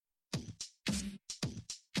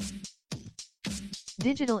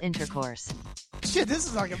Digital intercourse. Shit, this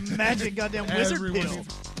is like a magic goddamn wizard pill.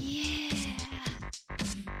 Yeah.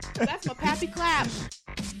 That's my pappy clap.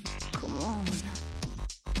 Come on.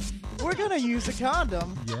 We're gonna use a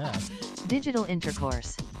condom. Yeah. Digital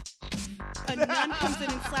intercourse. A nun comes in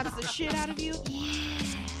and slaps the shit out of you.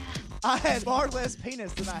 Yeah. I had far less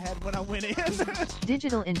penis than I had when I went in.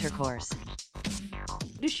 Digital intercourse.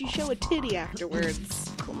 Does she show a titty afterwards?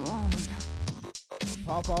 Come on.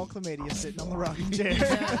 Pawpaw chlamydia sitting on the rocking chair.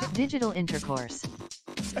 Digital intercourse.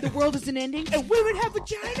 The world isn't ending and women have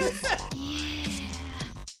vaginas. Yeah.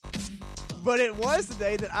 But it was the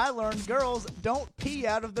day that I learned girls don't pee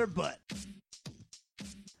out of their butt.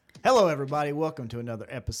 Hello, everybody. Welcome to another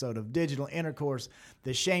episode of Digital Intercourse,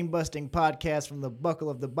 the shame-busting podcast from the buckle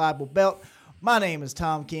of the Bible Belt. My name is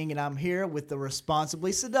Tom King, and I'm here with the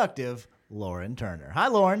responsibly seductive Lauren Turner. Hi,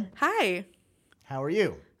 Lauren. Hi. How are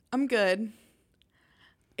you? I'm good.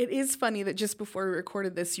 It is funny that just before we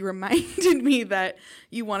recorded this, you reminded me that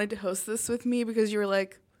you wanted to host this with me because you were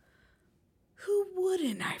like, who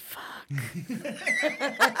wouldn't I fuck?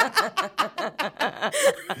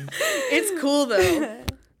 It's cool, though.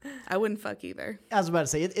 I wouldn't fuck either. I was about to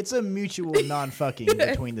say, it's a mutual non-fucking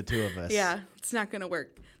between the two of us. Yeah, it's not going to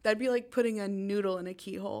work. That'd be like putting a noodle in a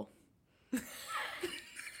keyhole.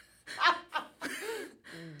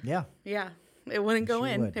 Yeah. Yeah, it wouldn't go Sure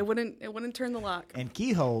in. would. It wouldn't turn the lock. And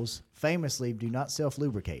keyholes famously do not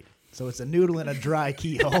self-lubricate. So it's a noodle in a dry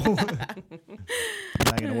keyhole. Not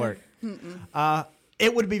going to work.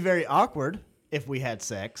 It would be very awkward if we had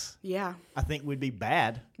sex. Yeah. I think we'd be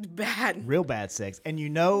bad. Bad. Real bad sex. And you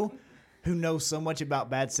know who knows so much about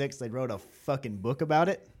bad sex they wrote a fucking book about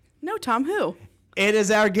it? No, Tom, who? It is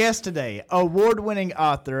our guest today, award-winning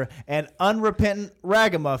author and unrepentant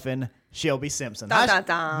ragamuffin, Shelby Simpson. Dun, dun,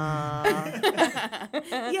 dun.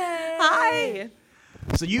 Yay. Hi.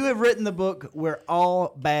 So you have written the book, We're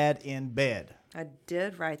All Bad in Bed. I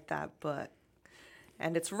did write that book.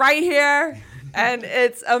 And it's right here. And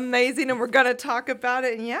it's amazing. And we're going to talk about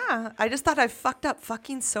it. And yeah, I just thought I fucked up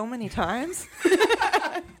fucking so many times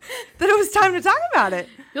that it was time to talk about it.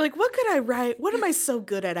 You're like, what could I write? What am I so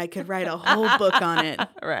good at? I could write a whole book on it.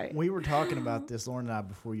 Right. We were talking about this, Lauren and I,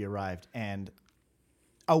 before you arrived, and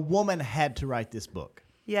a woman had to write this book.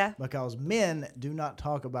 Yeah. Because men do not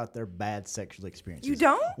talk about their bad sexual experiences. You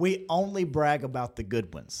don't? We only brag about the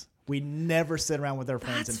good ones. We never sit around with our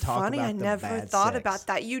friends That's and talk funny. about I the never bad thought sex. about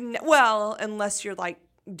that. Well, unless you're like,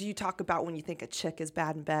 do you talk about when you think a chick is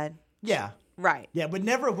bad in bed? Yeah. Right. Yeah, but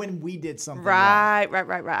never when we did something wrong.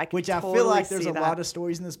 Right. I can Which I feel totally like there's see a that. lot of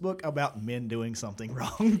stories in this book about men doing something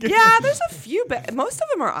wrong. Yeah, there's a few, but most of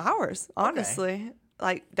them are ours, honestly.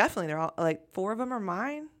 Like, definitely, they're all, like, 4 of them are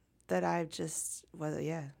mine that I've just, my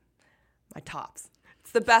tops.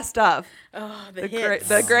 It's the best of. Oh, the hits.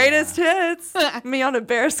 The greatest hits. Me on a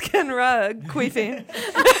bearskin rug, queefing.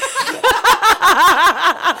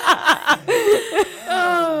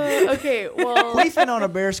 Oh, okay, well. Queefing on a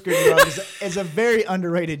bearskin rug is a very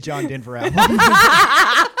underrated John Denver album.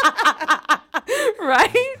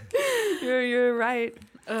 Right? You're right.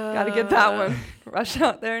 Got to get that one. Rush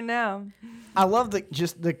out there now. I love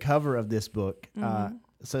just the cover of this book.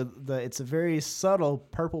 So it's a very subtle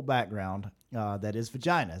purple background that is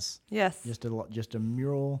vaginas. Yes. Just a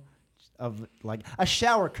mural of like a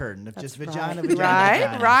shower curtain of just vagina, right. vagina, Right,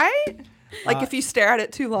 vagina. right? Like if you stare at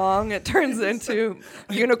it too long, it turns into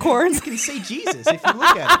unicorns. You can see Jesus if you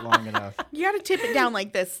look at it long enough. You got to tip it down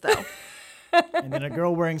like this, though. And then a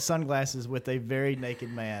girl wearing sunglasses with a very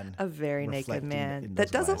naked man. A very naked reflecting man in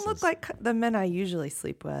that those doesn't look glasses. like the men I usually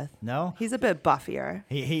sleep with. No? He's a bit buffier.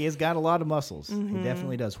 He has got a lot of muscles. Mm-hmm. He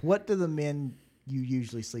definitely does. What do the men you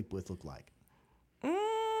usually sleep with look like?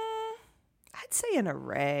 I'd say an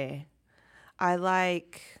array. I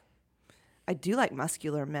do like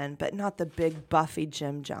muscular men, but not the big buffy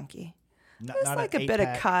gym junkie. Just Not like an a bit of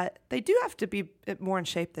eight-pack. I they do have to be more in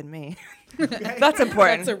shape than me. That's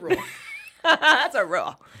important. That's a rule. That's a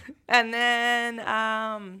rule. And then,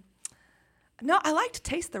 no, I like to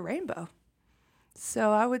taste the rainbow.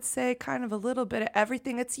 So I would say kind of a little bit of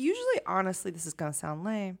everything. It's usually, honestly, this is going to sound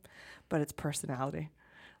lame, but it's personality.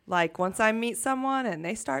 Like once I meet someone and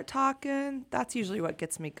they start talking, that's usually what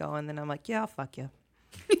gets me going. Then I'm like, yeah, I'll fuck you.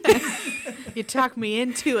 You talk me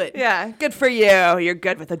into it. Yeah, good for you. You're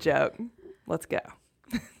good with a joke. Let's go.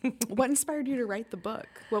 What inspired you to write the book?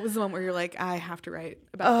 What was the one where you're like, I have to write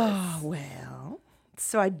about this? Well,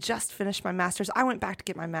 so I just finished my master's. I went back to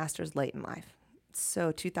get my master's late in life.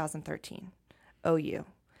 So 2013, OU.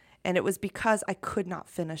 And it was because I could not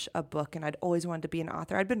finish a book, and I'd always wanted to be an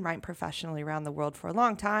author. I'd been writing professionally around the world for a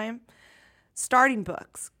long time, starting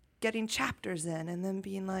books, getting chapters in and then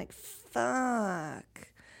being like, fuck.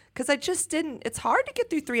 Because I just didn't, it's hard to get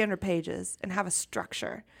through 300 pages and have a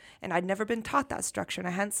structure. And I'd never been taught that structure, and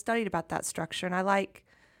I hadn't studied about that structure. And I like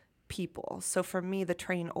people. So for me, the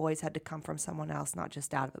training always had to come from someone else, not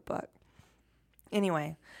just out of the book.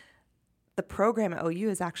 Anyway, the program at OU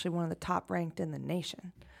is actually one of the top ranked in the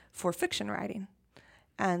nation for fiction writing.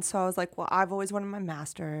 And so I was like, well, I've always wanted my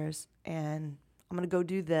master's, and I'm going to go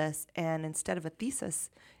do this. And instead of a thesis,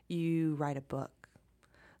 you write a book.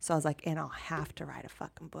 So I was like, and I'll have to write a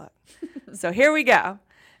fucking book. So here we go.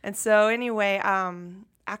 And so anyway,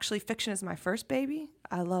 actually fiction is my first baby.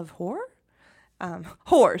 I love horror.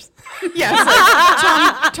 Whores. Yeah.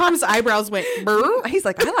 Like Tom's eyebrows went brr. He's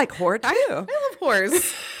like, I like horror too. I love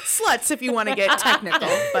whores. Sluts, if you want to get technical.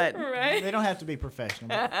 But They don't have to be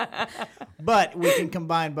professional. But we can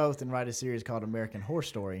combine both and write a series called American Horror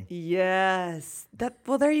Story. Yes.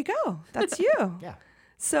 Well, there you go. That's you. Yeah.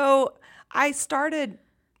 So I started,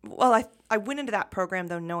 I went into that program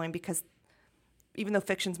though knowing, because even though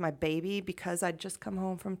fiction's my baby, because I'd just come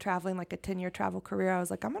home from traveling, like a 10-year travel career, I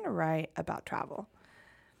was like, I'm going to write about travel.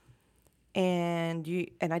 And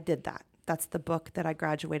I did that. That's the book that I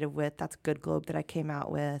graduated with. That's Good Globe that I came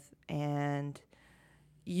out with. And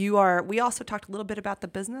we also talked a little bit about the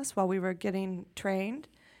business while we were getting trained.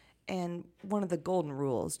 And one of the golden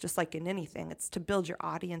rules, just like in anything, it's to build your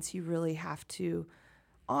audience, you really have to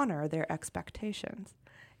honor their expectations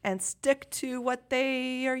and stick to what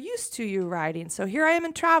they are used to you writing. So here I am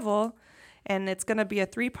in travel, and it's going to be a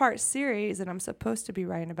 3-part series, and I'm supposed to be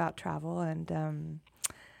writing about travel and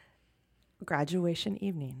graduation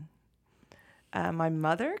evening. My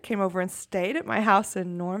mother came over and stayed at my house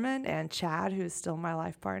in Norman, and Chad, who's still my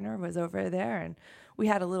life partner, was over there, and we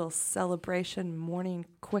had a little celebration morning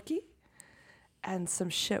quickie, and some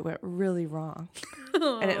shit went really wrong,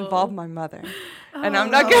 and it involved my mother. And I'm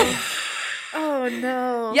not going to... oh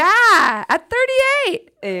no. Yeah, at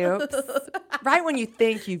 38. Oops. Right when you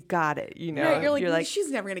think you've got it, you know. Right, you're like,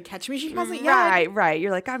 she's never going to catch me. She hasn't yet. Right.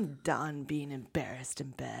 You're like, I'm done being embarrassed in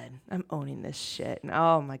bed. I'm owning this shit. And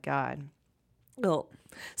oh my God. Ugh.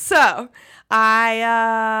 So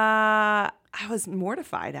I was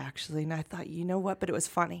mortified actually. And I thought, you know what? But it was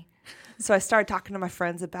funny. So I started talking to my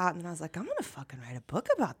friends about it, and I was like, I'm going to fucking write a book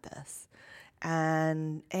about this.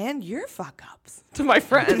 And your fuck ups to my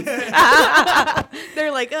friends.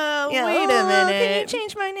 They're like, oh, Yeah, wait a minute. Can you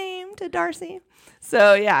change my name to Darcy?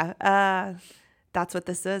 So yeah, that's what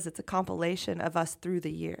this is. It's a compilation of us through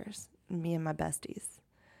the years, me and my besties,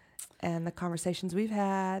 and the conversations we've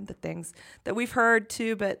had, the things that we've heard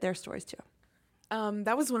too, but their stories too.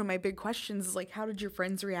 That was one of my big questions, is like, how did your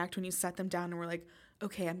friends react when you sat them down and were like,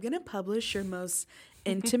 okay, I'm going to publish your most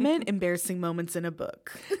intimate, embarrassing moments in a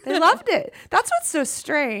book? They loved it. That's what's so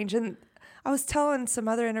strange. And I was telling some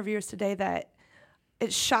other interviewers today that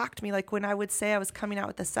it shocked me. Like when I would say I was coming out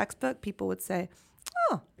with a sex book, people would say,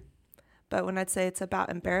 oh. But when I'd say it's about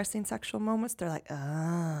embarrassing sexual moments, they're like,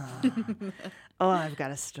 oh, I've got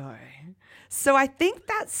a story. So I think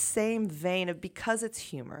that same vein of, because it's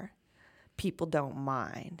humor, people don't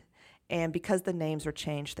mind. And because the names were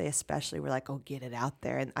changed, they especially were like, oh, get it out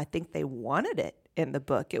there. And I think they wanted it in the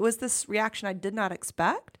book. It was this reaction I did not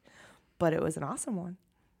expect, but it was an awesome one.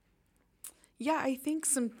 Yeah, I think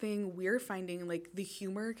something we're finding, like the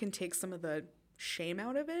humor can take some of the shame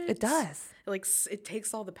out of it. It does. Like it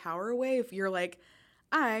takes all the power away if you're like,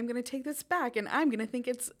 I'm going to take this back and I'm going to think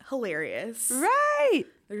it's hilarious. Right.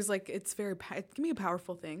 There's like, it can be a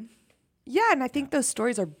powerful thing. Yeah, and I think those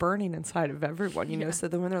stories are burning inside of everyone, you know, so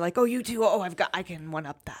then when they're like, oh, you too, I can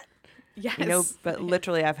one-up that. Yes. You know, but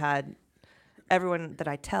literally I've had everyone that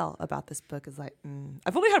I tell about this book is like,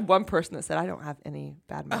 I've only had one person that said I don't have any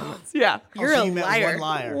bad moments. Yeah. You're So a you met liar. One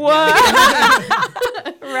liar.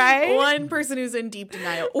 What? Right? One person who's in deep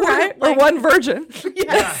denial. Right? Like, or one virgin.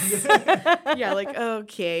 yes. Yeah, like,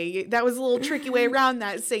 okay, that was a little tricky way around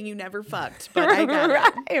that, saying you never fucked, but I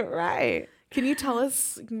got it. Right. Can you tell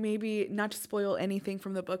us, maybe not to spoil anything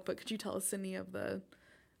from the book, but could you tell us any of the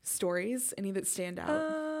stories, any that stand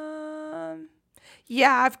out?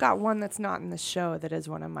 Yeah, I've got one that's not in the show that is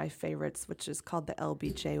one of my favorites, which is called the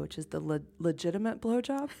LBJ, which is the legitimate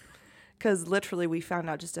blowjob. Because literally we found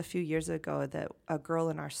out just a few years ago that a girl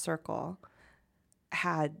in our circle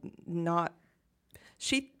had not,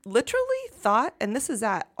 she literally thought, and this is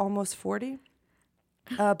at almost 40,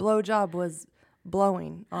 a blowjob was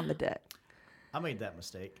blowing on the dick. I made that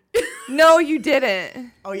mistake. No, you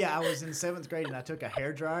didn't. Oh, yeah, I was in 7th grade, and I took a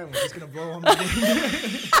hairdryer and was just going to blow on my dick.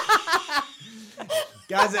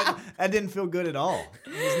 Guys, that didn't feel good at all.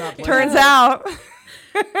 It was not pleasant. Turns out.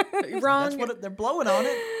 Wrong. That's what they're blowing on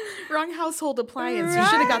it. Wrong household appliance. You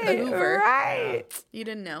should have got the Hoover. Right. You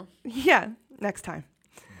didn't know. Yeah. Next time.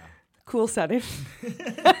 Cool setting.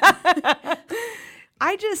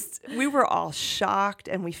 We were all shocked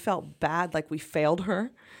and we felt bad, like we failed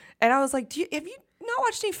her. And I was like, have you not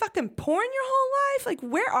watched any fucking porn your whole life? Like,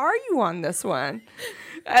 where are you on this one?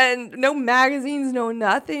 And no magazines, no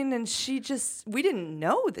nothing. And we didn't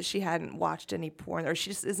know that she hadn't watched any porn, or she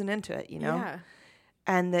just isn't into it, you know? Yeah.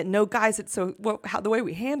 And that no guys, the way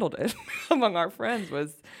we handled it among our friends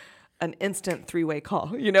was an instant 3-way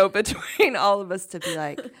call, you know, between all of us to be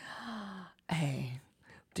like, hey,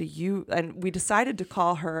 and we decided to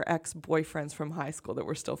call her ex-boyfriends from high school that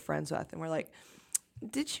we're still friends with. And we're like,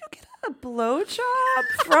 did you get a blowjob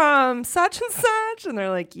from such and such? And they're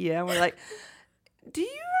like, yeah. And we're like, do you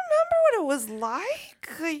remember what it was like?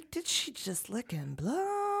 Like, did she just lick and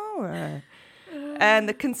blow? Or? And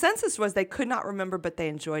the consensus was they could not remember, but they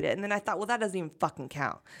enjoyed it. And then I thought, well, that doesn't even fucking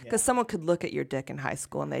count. Because someone could look at your dick in high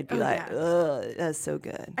school and they'd be ugh, that's so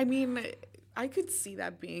good. I mean, I could see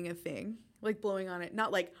that being a thing. Like blowing on it.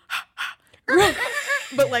 Not like,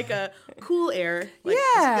 but like a cool air. Like,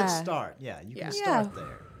 It's a good start. Yeah, you can start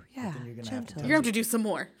there. Yeah, Then you're gonna gentle. you're going to have to do some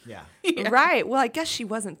more. Yeah. Right. Well, I guess she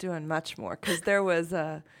wasn't doing much more because there was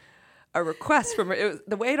a request from her.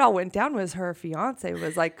 The way it all went down was her fiance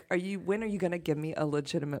was like, when are you going to give me a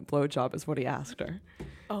legitimate blowjob is what he asked her.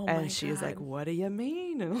 Oh my God. And she was like, what do you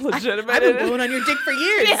mean? Legitimate? I've been blowing on your dick for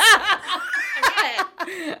years.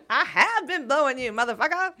 I have been blowing you,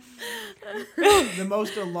 motherfucker. The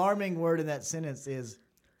most alarming word in that sentence is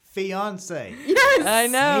fiance. Yes. I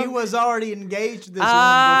know. He was already engaged to this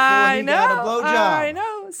woman before he got a blowjob. I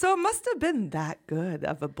know. So it must have been that good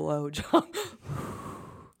of a blowjob.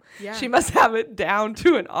 Yeah. She must have it down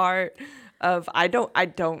to an art of I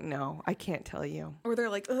don't know. I can't tell you. Or they're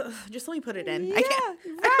like, ugh, just let me put it in. Yeah, I can't.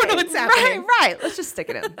 I don't know what's happening. Right. Let's just stick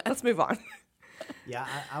it in. Let's move on. Yeah,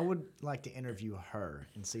 I would like to interview her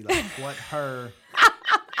and see like what her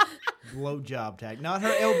blowjob tag, not her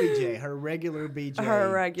LBJ, her regular BJ.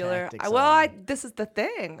 Her regular. tactics Well, are. this is the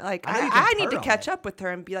thing. Like I know you can I need purr to on catch it. up with her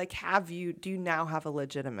and be like, do you now have a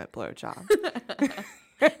legitimate blowjob?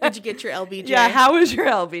 Did you get your LBJ? Yeah. How is your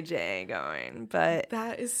LBJ going? But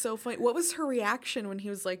That is so funny. What was her reaction when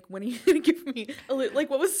he was like, when are you going to give me like,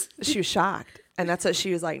 what was? she was shocked. And that's what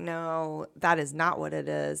she was like, no, that is not what it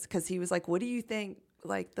is. Because he was like, what do you think,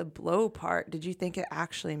 like the blow part, did you think it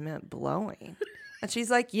actually meant blowing? And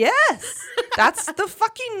she's like, yes, that's the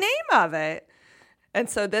fucking name of it. And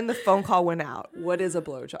so then the phone call went out. What is a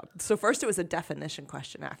blowjob? So first it was a definition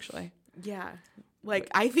question, actually. Yeah.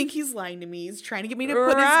 Like, I think he's lying to me. He's trying to get me to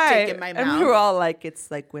put his dick in my mouth. And we were all like,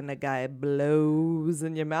 it's like when a guy blows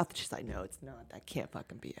in your mouth. And she's like, no, it's not. That can't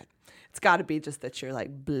fucking be it. It's got to be just that you're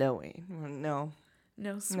like blowing. No.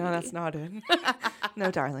 No, sweetie. No, that's not it.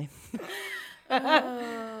 No, darling.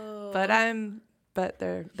 Oh. But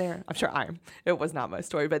they're, I'm sure it was not my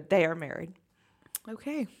story, but they are married.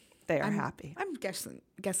 Okay. They are happy. I'm guessing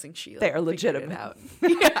she. They are figured it legitimate.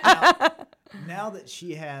 out. Now that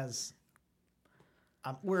she has,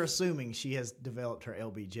 we're assuming she has developed her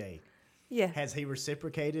LBJ. Yeah. Has he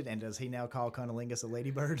reciprocated, and does he now call Cunnilingus a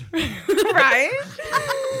ladybird? Right? Good question.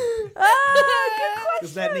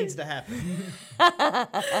 Because that needs to happen.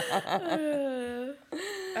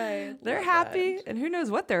 They're happy, and who knows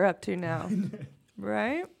what they're up to now.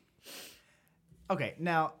 Right? Okay,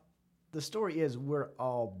 now the story is we're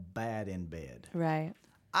all bad in bed. Right.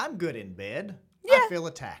 I'm good in bed. Yeah. I feel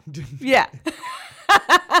attacked. Yeah.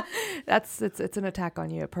 It's an attack on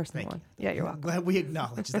you, a personal Thank one. you. Yeah, you're welcome. Glad we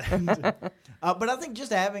acknowledge that. But I think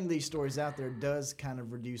just having these stories out there does kind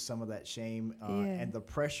of reduce some of that shame and the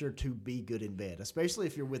pressure to be good in bed, especially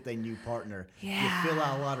if you're with a new partner. Yeah. You feel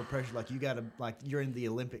a lot of pressure, like you got to, like you're in the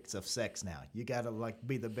Olympics of sex now. You got to like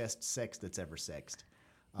be the best sex that's ever sexed.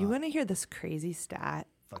 You want to hear this crazy stat?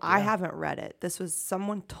 Fuck I yeah. haven't read it.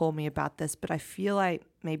 Someone told me about this, but I feel like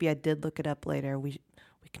maybe I did look it up later. We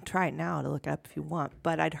can try it now to look it up if you want.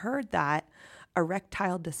 But I'd heard that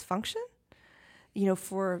erectile dysfunction,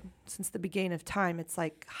 since the beginning of time, it's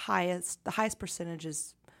like the highest percentage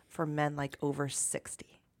is for men like over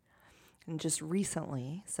 60. And just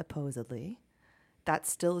recently, supposedly, that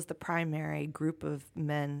still is the primary group of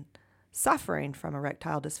men suffering from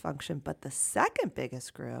erectile dysfunction. But the second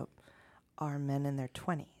biggest group are men in their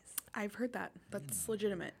 20s. I've heard that. That's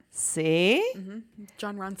legitimate. See? Mm-hmm.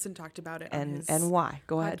 John Ronson talked about it. And why?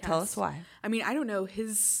 Go ahead, tell us podcast. why. I mean, I don't know.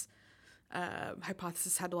 His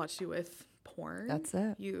hypothesis had a lot to do with porn That's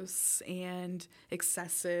it. use and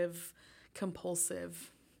excessive,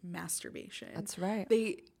 compulsive masturbation. That's right.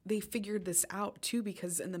 They figured this out too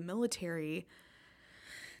because in the military,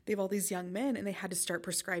 they have all these young men, and they had to start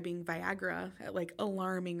prescribing Viagra at like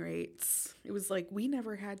alarming rates. It was like, we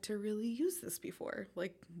never had to really use this before.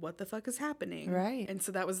 Like, what the fuck is happening? Right. And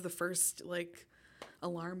so that was the first like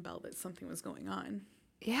alarm bell that something was going on.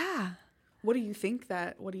 Yeah. What do you think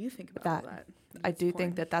about all that? I do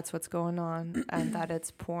think that that's what's going on, and that it's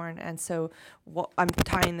porn. And so I'm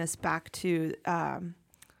tying this back to, I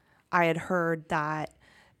had heard that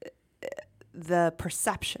the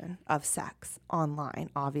perception of sex online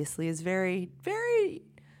obviously is very, very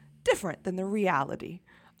different than the reality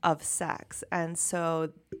of sex. And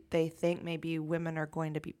so they think maybe women are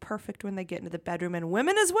going to be perfect when they get into the bedroom, and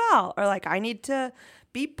women as well are like, I need to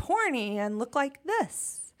be porny and look like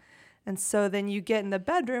this. And so then you get in the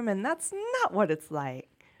bedroom, and that's not what it's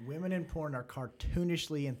like. Women in porn are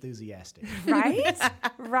cartoonishly enthusiastic. Right?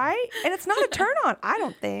 Right? And it's not a turn on, I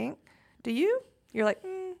don't think. Do you? You're like,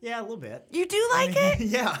 Yeah, a little bit. you do like it?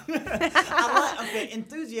 Yeah.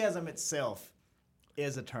 Enthusiasm itself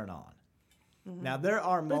is a turn on. Mm-hmm. Now, there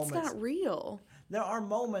are But moments. it's not real. There are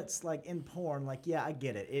moments like in porn, like, yeah, I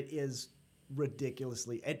get it. It is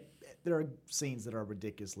ridiculously. There are scenes that are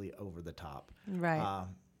ridiculously over the top. Right.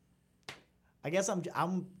 I guess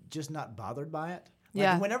I'm just not bothered by it.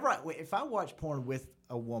 Like, Yeah. If I watch porn with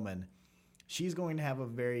a woman, she's going to have a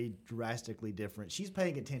very drastically different. She's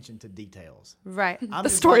paying attention to details. Right. I'm The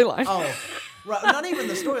just storyline. Like, right. Not even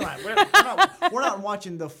the storyline. We're not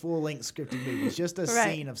watching the full length scripted movie. It's just a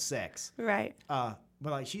scene of sex. Right. But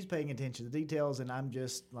like, she's paying attention to the details, and I'm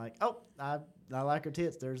just like, oh, I like her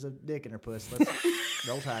tits. There's a dick in her puss. Let's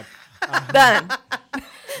roll tide. Done.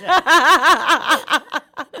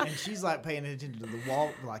 And she's like paying attention to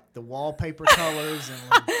the wallpaper colors, and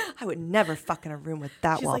like, I would never fuck in a room with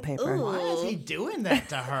that She's like, wallpaper. "Ugh." why is he doing that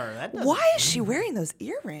to her? That doesn't- Why is she wearing those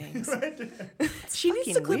earrings? She needs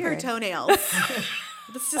to fucking clip her weird. toenails.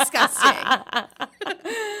 That's disgusting.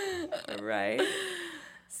 Right.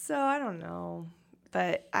 So I don't know,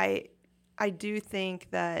 but I do think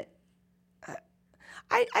that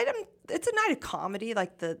it's a night of comedy.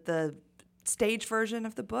 Like the stage version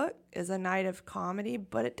of the book is a night of comedy,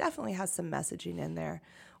 but it definitely has some messaging in there.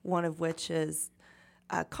 One of which is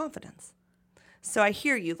confidence. So I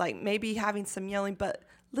hear you, like maybe having some yelling, but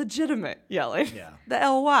legitimate yelling. Yeah. The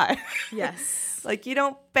LY. Yes. Like, you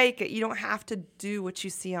don't fake it. You don't have to do what you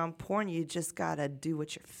see on porn. You just got to do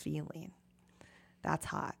what you're feeling. That's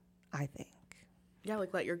hot, I think. Yeah,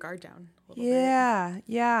 like let your guard down a little bit.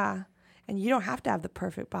 Yeah. And you don't have to have the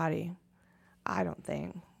perfect body, I don't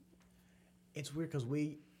think. It's weird because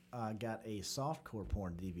we got a softcore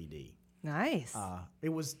porn DVD. Nice.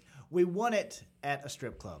 We won it at a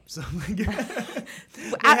strip club. So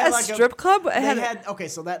At a strip club?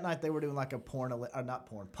 So that night they were doing like a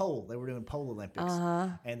pole. They were doing pole Olympics.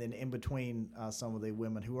 And then in between some of the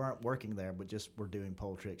women who aren't working there but just were doing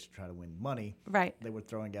pole tricks to try to win money. Right. They were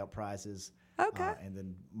throwing out prizes. Okay. And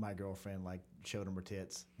then my girlfriend showed them her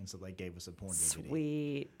tits, and so they gave us a porn DVD.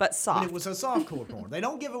 Sweet. But soft. But it was a softcore porn. They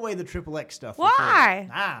don't give away the XXX stuff. Why?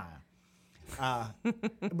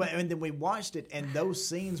 And then we watched it, and those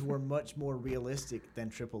scenes were much more realistic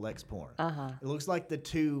than XXX porn. It looks like the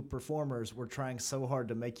two performers were trying so hard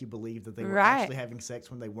to make you believe that they were actually having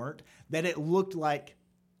sex when they weren't, that it looked like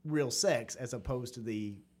real sex as opposed to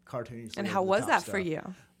the cartoons. And how was that for you?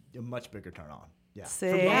 A much bigger turn on. Yeah.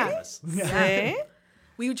 See? For both of us. See?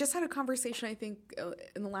 We just had a conversation, I think,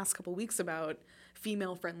 in the last couple of weeks about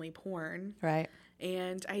female-friendly porn. Right.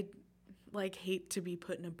 And I hate to be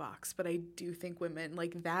put in a box, but I do think women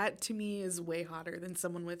that to me is way hotter than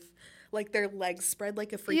someone with their legs spread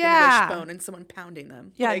like a freaking wishbone and someone pounding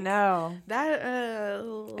them. Yeah, no. That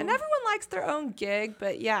And everyone likes their own gig,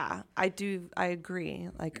 but yeah, I agree.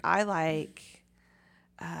 I like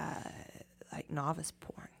novice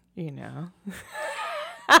porn, you know.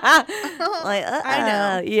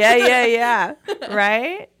 I know. Yeah.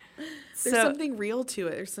 Right? There's something real to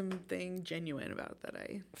it. There's something genuine about that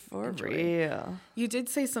I enjoy. Real. You did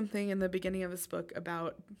say something in the beginning of this book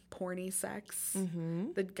about porny sex.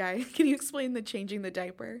 Mm-hmm. The guy, can you explain the changing the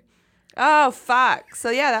diaper? Oh, fuck.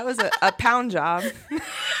 So, yeah, that was a pound job.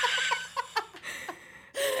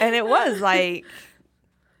 And it was a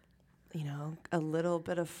little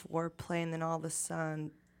bit of foreplay, and then all of a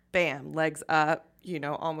sudden, bam, legs up,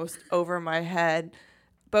 almost over my head,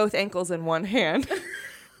 both ankles in one hand.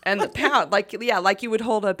 And the pound, like you would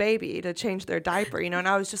hold a baby to change their diaper, and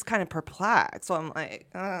I was just kind of perplexed. So I'm like,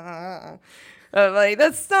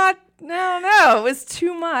 that's not, no, it was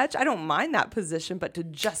too much. I don't mind that position, but to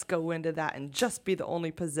just go into that and just be the only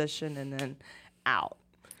position and then out.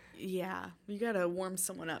 Yeah, you gotta warm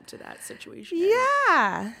someone up to that situation.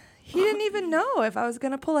 Yeah. He didn't even know if I was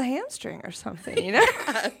going to pull a hamstring or something, you know?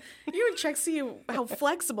 You would check see how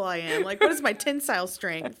flexible I am. Like, what is my tensile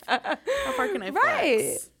strength? How far can I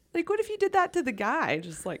flex? Like, what if you did that to the guy?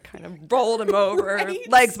 Just, like, kind of rolled him over, Right?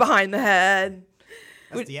 legs behind the head.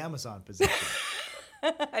 That's the Amazon position.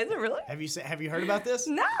 Is it really? Have you heard about this?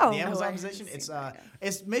 No. The I Amazon haven't position. seen It's that,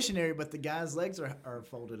 it's missionary, but the guy's legs are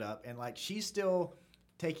folded up, and like she's still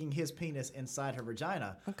taking his penis inside her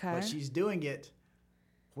vagina. Okay. But she's doing it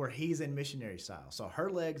where he's in missionary style. So her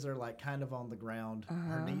legs are like kind of on the ground.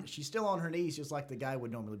 Her knee, she's still on her knees, just like the guy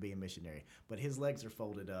would normally be in missionary. But his legs are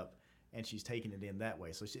folded up, and she's taking it in that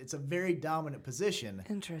way. So it's a very dominant position.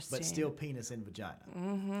 Interesting. But still penis in vagina.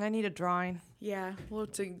 I need a drawing. Yeah, we'll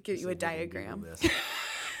have to get you a diagram.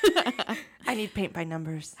 I need paint by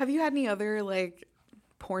numbers. Have you had any other, like,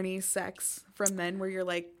 porny sex from men where you're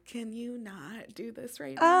like, can you not do this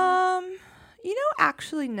right now?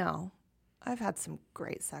 Actually, no. I've had some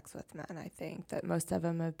great sex with men. I think that most of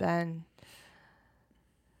them have been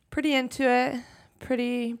pretty into it,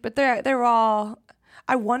 but they're all.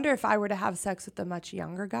 I wonder if I were to have sex with a much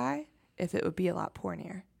younger guy, if it would be a lot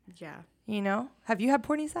pornier. Yeah. You know? Have you had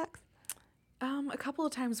porny sex? A couple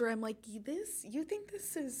of times where I'm like, you think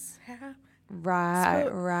this is Right, So,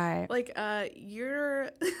 right. like, you're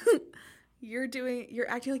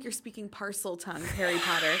acting like you're speaking parcel tongue, Harry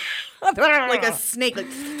Potter, like a snake, like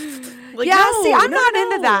Yeah, no, see, I'm no, not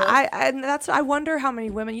into no. that. I wonder how many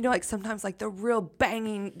women, like sometimes like the real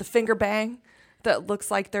banging, the finger bang that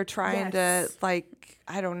looks like they're trying Yes. to like,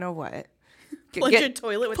 I don't know what. Plunge a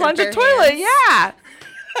toilet with plunge their a bare toilet, hands. yeah.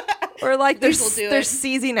 Or like they're People do they're it.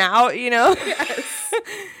 seizing out, you know. Yes.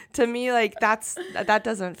 To me, like that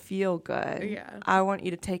doesn't feel good. Yeah. I want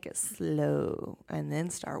you to take it slow and then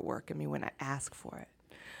start working me when I ask for it.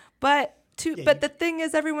 But the thing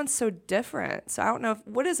is, everyone's so different. So I don't know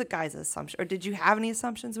what is a guy's assumption, or did you have any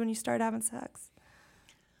assumptions when you started having sex?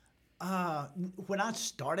 When I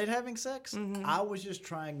started having sex, Mm-hmm. I was just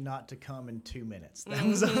trying not to come in 2 minutes. That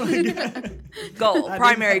was all Goal,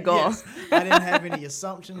 primary goal. Yes, I didn't have any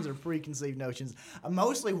assumptions or preconceived notions.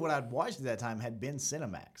 Mostly what I'd watched at that time had been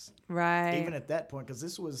Cinemax. Right. Even at that point, because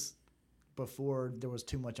this was before there was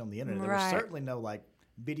too much on the internet. There Right. was certainly no like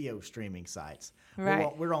video streaming sites.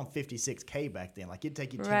 Right. We're on 56K back then. Like it'd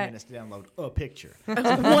take you 10 Right. minutes to download a picture.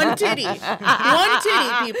 One titty,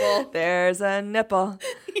 people. There's a nipple.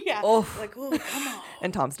 Yeah. Oof. Like, oh, come on.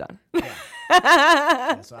 And Tom's done.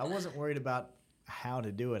 Yeah, so I wasn't worried about how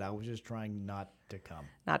to do it. I was just trying not to come.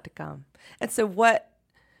 Not to come. And so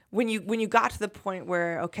when you got to the point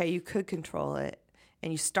where, okay, you could control it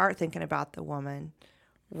and you start thinking about the woman,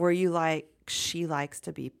 were you like, they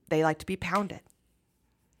like to be pounded?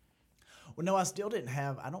 Well, no, I still didn't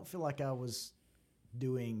have. I don't feel like I was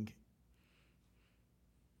doing.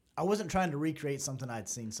 I wasn't trying to recreate something I'd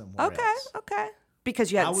seen somewhere else. Okay.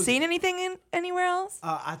 Because you hadn't seen anything anywhere else?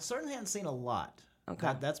 I certainly hadn't seen a lot.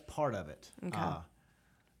 Okay. That's part of it. Okay.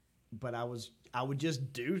 But I would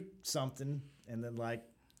just do something and then like,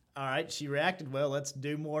 all right, she reacted well. Let's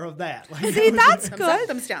do more of that. Like, See, that's Thumbs good. up,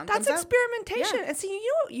 thumbs down, That's thumbs up. experimentation. Yeah. And see, you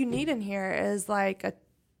know what you need in here is like a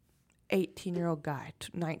 18-year-old guy,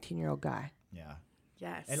 19-year-old guy. Yeah.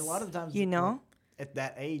 Yes. And a lot of the times, You know? at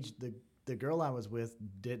that age, the girl I was with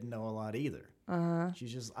didn't know a lot either.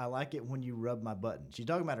 She's just, I like it when you rub my button. She's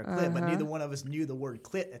talking about her clit, but neither one of us knew the word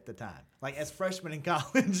clit at the time. Like as freshmen in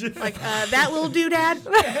college. like that little doodad.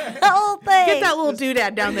 The whole thing. Get that little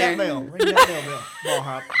doodad down Ring that there. bell. Ring that bell. Ball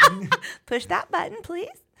hop. Push that button, please.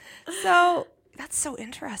 So that's so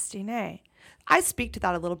interesting, eh? I speak to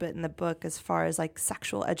that a little bit in the book as far as like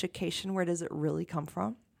sexual education. Where does it really come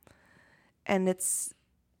from? And it's,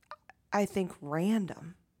 I think,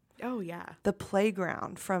 random. Oh yeah. The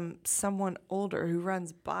playground from someone older who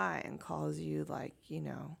runs by and calls you like, I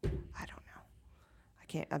don't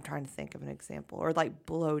know. I'm trying to think of an example. Or like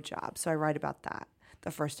blowjob. So I write about that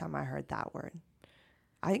the first time I heard that word.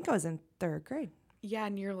 I think I was in 3rd grade. Yeah,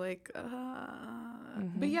 and you're like,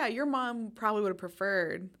 but yeah, your mom probably would have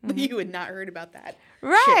preferred that you had not heard about that.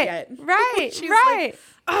 shit yet. Right. She's Right.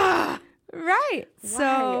 like, Right. Why?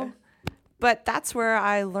 So, but that's where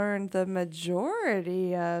I learned the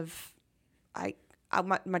majority of,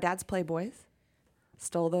 my dad's Playboys.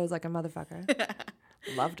 Stole those like a motherfucker.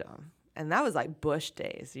 Loved them. And that was like Bush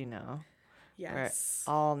days, where yes.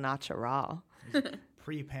 all natural.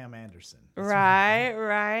 Pre-Pam Anderson.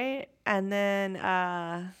 Right. And then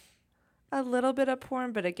a little bit of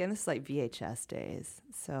porn, but again, this is like VHS days.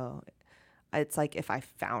 So it's like if I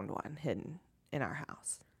found one hidden in our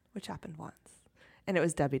house, which happened once. And it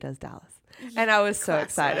was Debbie Does Dallas. And I was so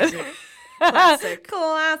excited. Classic.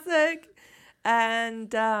 Classic.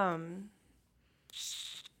 And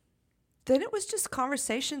then it was just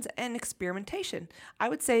conversations and experimentation. I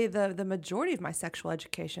would say the majority of my sexual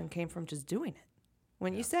education came from just doing it.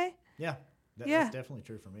 Wouldn't you say? Yeah. Yeah. That's definitely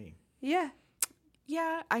true for me. Yeah.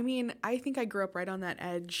 Yeah, I mean, I think I grew up right on that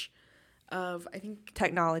edge of, I think,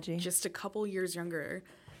 Technology. just a couple years younger,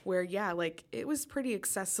 where, yeah, like, it was pretty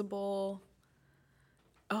accessible.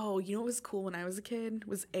 Oh, you know what was cool when I was a kid?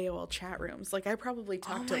 Was AOL chat rooms. Like, I probably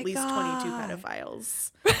talked to at least 22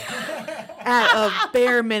 pedophiles. At a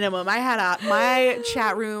bare minimum. I had my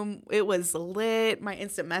chat room, it was lit. My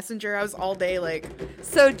instant messenger, I was all day, like...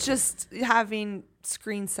 So just having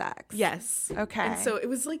screen sex. Yes. Okay. And so it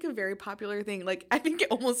was, like, a very popular thing. Like, I think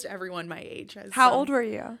almost everyone my age has How old were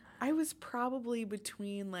you? I was probably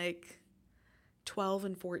between, like... 12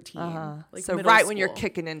 and 14. Like so middle right when you're school.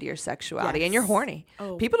 kicking into your sexuality Yes. and you're horny.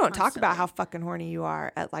 Oh, People don't talk about constantly. how fucking horny you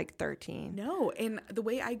are at like 13. No, and the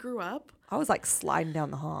way I grew up, I was like sliding down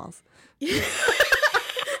the halls.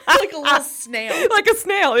 like a little snail. Like a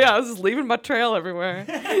snail. Yeah, I was just leaving my trail everywhere.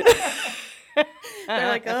 They're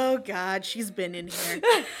like, oh God, she's been in here.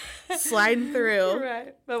 Sliding through.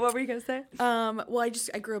 Right. But what were you going to say? Well,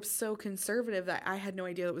 I grew up so conservative that I had no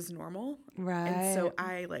idea it was normal. Right. And so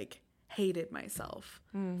I like hated myself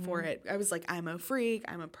for it. I was like, I'm a freak,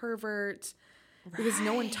 I'm a pervert. Because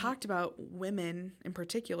no one talked about women in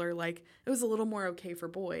particular. Like, it was a little more okay for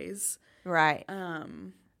boys. Right.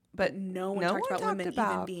 But no one talked about women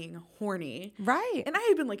about- even being horny. Right. And I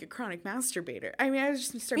had been like a chronic masturbator. I mean, I was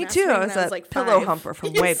just started Me too. masturbating I when was I a was like pillow 5. humper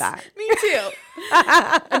from way Yes, back. Me too.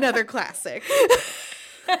 Another classic.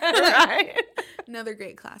 Right. Another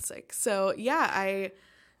great classic. So yeah, I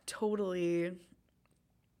totally.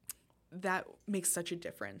 That makes such a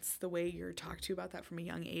difference, the way you're talked to about that from a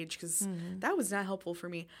young age, because that was not helpful for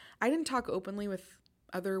me. I didn't talk openly with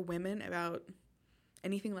other women about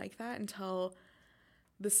anything like that until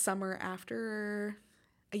the summer after,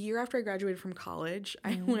 a year after I graduated from college.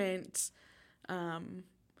 I went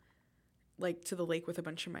like to the lake with a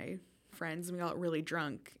bunch of my friends, and we got really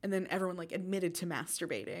drunk, and then everyone like admitted to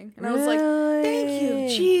masturbating, and I was like, thank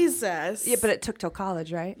you, Jesus. Yeah, but it took till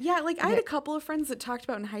college, right? Yeah, like I had a couple of friends that talked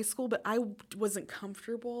about in high school, but I wasn't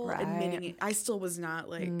comfortable Right. admitting it. I still was not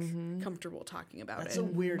like comfortable talking about That's it. a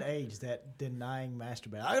weird age, that denying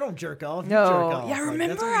masturbate. I don't jerk off. No. You jerk off. Yeah, Like, remember?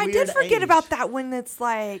 that's a I did weird forget age. about that when it's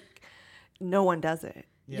like no one does it.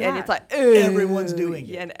 Yeah. And it's like, Everyone's doing it.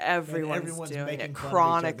 Yeah, and everyone's doing making it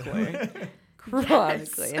fun of each other. chronically.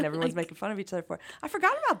 Chronically. Yes. And everyone's making fun of each other for it. I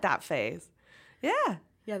forgot about that phase. Yeah.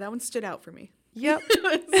 Yeah, that one stood out for me. Yep.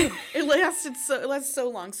 It lasted so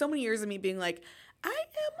long. So many years of me being like, I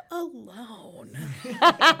am alone.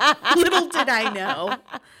 Little did I know,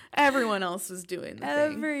 everyone else was doing the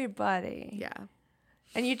thing. Everybody. Yeah.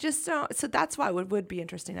 And you just don't. So that's why it would be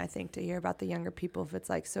interesting, I think, to hear about the younger people. If it's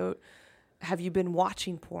like, so have you been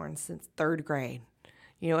watching porn since 3rd grade?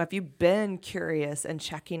 You know, have you been curious and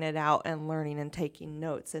checking it out and learning and taking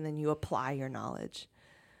notes, and then you apply your knowledge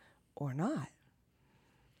or not?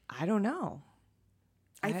 I don't know.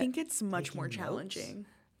 I think it's much more Taking notes? challenging.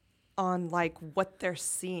 On like what they're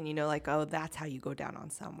seeing, you know, like, oh, that's how you go down on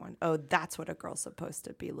someone. Oh, that's what a girl's supposed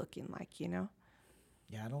to be looking like, you know?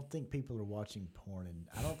 Yeah, I don't think people are watching porn, and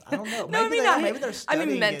I don't know. No, maybe I mean, maybe they're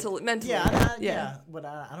studying mentally. Yeah, Yeah. but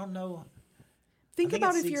I don't know. Think think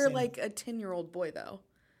about it if seeps you're in. like a 10-year-old boy, though.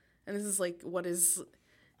 And this is like, what is,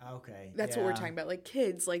 Okay, that's what we're talking about. Like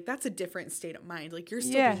kids, like that's a different state of mind. Like you're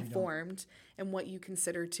still Yeah. being formed and what you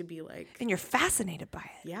consider to be like, And you're fascinated by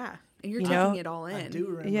it. yeah. And you're You taking know? it all in. I do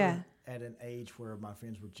remember Yeah. at an age where my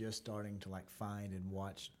friends were just starting to like find and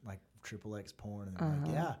watch like XXX porn, and they're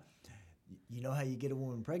like, yeah, you know how you get a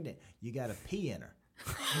woman pregnant? You got to pee in her.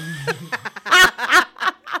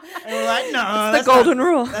 And we're like, no, The golden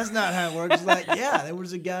rule. That's not how it works. It's like, yeah, there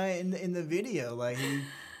was a guy in the video, like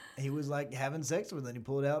he was like having sex with her, and he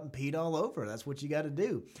pulled it out and peed all over her. That's what you got to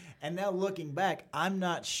do. And now looking back, I'm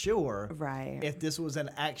not sure Right. if this was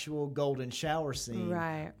an actual golden shower scene,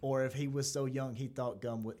 Right. or if he was so young he thought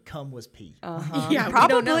cum was pee. Yeah, we Probably.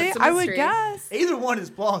 don't know. It's a I would mystery. guess. Either one is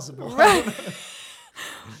plausible.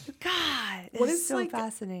 God, What it's is so like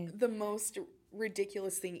fascinating. the most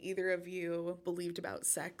ridiculous thing either of you believed about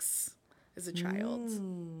sex as a child?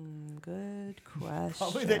 Good question.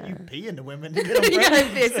 Probably that you pee into women to get them Yeah,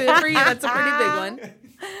 pregnant. it's for you, that's a pretty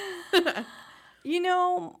big one. You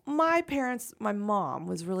know, my mom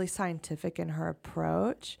was really scientific in her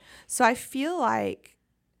approach. So I feel like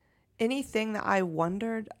anything that I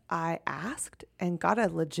wondered, I asked and got a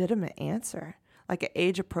legitimate answer, like an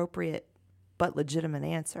age appropriate but legitimate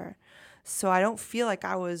answer. So I don't feel like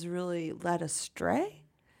I was really led astray.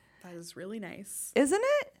 That is really nice. Isn't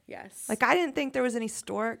it? Yes. Like I didn't think there was any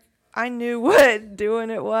I knew what doing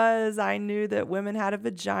it was. I knew that women had a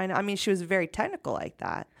vagina. I mean, she was very technical like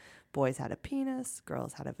that. Boys had a penis,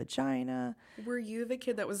 girls had a vagina. Were you the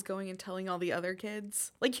kid that was going and telling all the other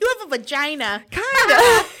kids, like, you have a vagina? Kind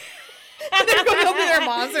of. And they're going over to their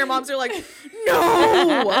moms. Their moms are like,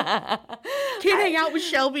 no, can't hang out with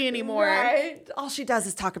Shelby anymore. Right? All she does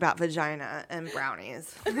is talk about vagina and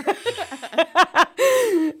brownies.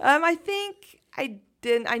 I think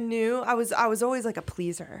I knew I was always like a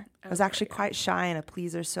pleaser. I was actually quite shy and a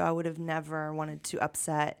pleaser, so I would have never wanted to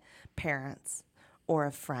upset parents or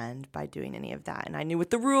a friend by doing any of that. And I knew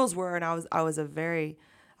what the rules were, and I was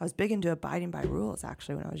big into abiding by rules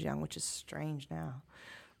actually when I was young, which is strange now.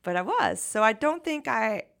 But I was. So I don't think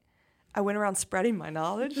I went around spreading my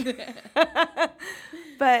knowledge.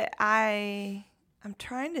 But I'm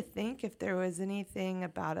trying to think if there was anything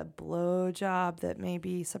about a blowjob that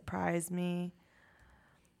maybe surprised me.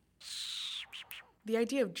 The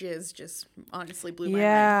idea of jizz just honestly blew my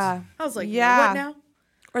mind. I was like, yeah. What now?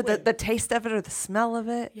 Or the taste of it or the smell of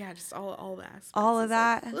it. Yeah, just all the aspects. All of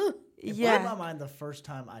that. Like, It blew my mind the first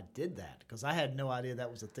time I did that because I had no idea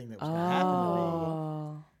that was a thing that was going to happen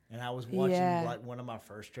to me. And I was watching like one of my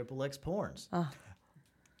first XXX porns.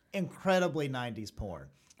 Incredibly 90s porn.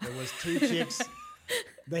 There was two chicks.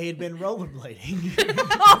 They had been rollerblading.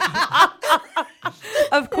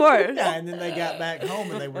 Of course. Yeah, and then they got back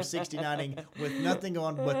home and they were 69ing with nothing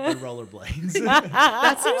on but their rollerblades.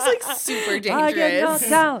 that seems like super dangerous. I get knocked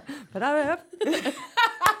down, but I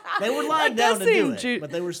They were lying down to do it,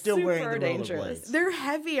 but they were still wearing the dangerous. rollerblades. They're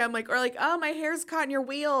heavy. I'm like, oh, my hair's caught in your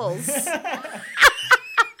wheels.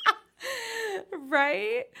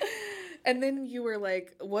 Right? And then you were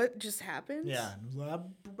like, what just happened? Yeah,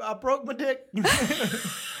 I broke my dick.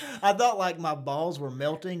 I thought like my balls were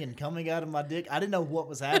melting and coming out of my dick. I didn't know what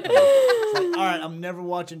was happening. It's like, all right, I'm never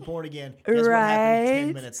watching porn again. Guess what happened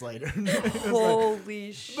 10 minutes later?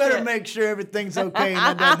 Holy shit. Better make sure everything's okay and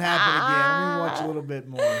that doesn't happen again. Let me watch a little bit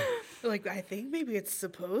more. Like, I think maybe it's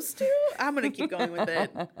supposed to. I'm going to keep going with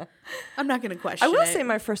it. I'm not going to question I will it. say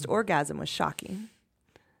my first orgasm was shocking.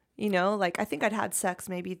 You know, like I think I'd had sex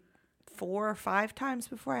maybe 4 or 5 times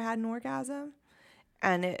before I had an orgasm.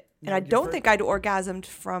 And I don't think I'd orgasmed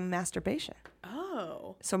from masturbation.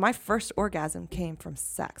 Oh. So my first orgasm came from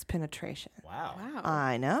sex, penetration. Wow.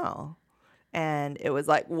 I know. And it was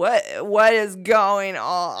like, what is going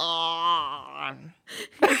on?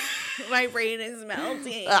 My brain is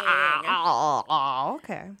melting.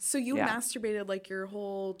 Okay. So you Yeah. masturbated like your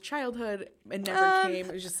whole childhood and never came.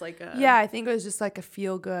 It was just like a... Yeah, I think it was just like a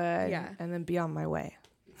feel good Yeah. and then be on my way.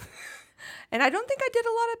 And I don't think I did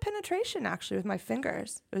a lot of penetration actually with my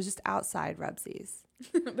fingers. It was just outside rubsies.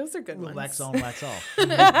 Those are good ones. Wax on, wax off.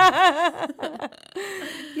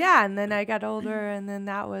 Yeah, and then I got older and then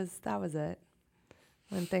that was it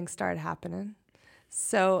when things started happening.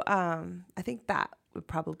 So I think that would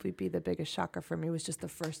probably be the biggest shocker for me, was just the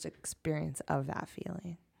first experience of that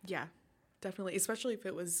feeling. Yeah, definitely. Especially if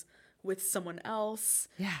it was with someone else.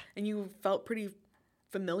 Yeah. And you felt pretty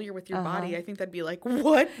familiar with your body. I think that'd be like,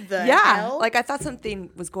 what the Yeah, hell? like I thought something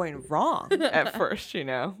was going wrong at first, you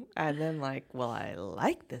know, and then like, well, I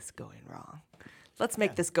like this going wrong. Let's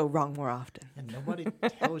make this go wrong more often. And nobody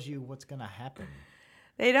tells you what's going to happen.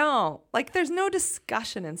 They don't. Like, there's no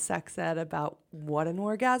discussion in sex ed about what an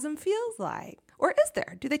orgasm feels like. Or is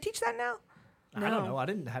there? Do they teach that now? I don't know. I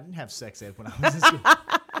didn't have sex ed when I was in school.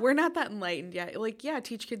 We're not that enlightened yet. Like, yeah,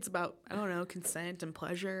 teach kids about, I don't know, consent and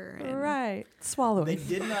pleasure. And Right. Swallowing. They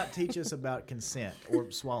did not teach us about consent or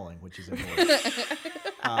swallowing, which is important.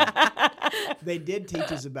 They did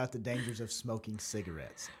teach us about the dangers of smoking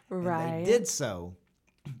cigarettes. Right. And they did so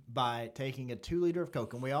by taking a 2 liter of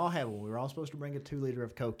Coke. And we all had one. We were all supposed to bring a 2 liter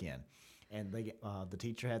of Coke in. And the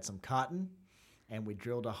teacher had some cotton, and we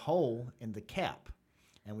drilled a hole in the cap.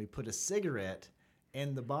 And we put a cigarette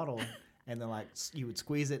in the bottle, and then like you would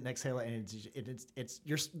squeeze it and exhale it, and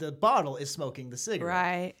the bottle is smoking the cigarette.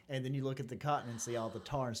 Right. And then you look at the cotton and see all the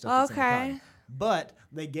tar and stuff that's in the Okay. cotton. But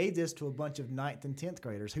they gave this to a bunch of 9th and 10th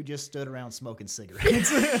graders who just stood around smoking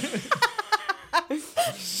cigarettes.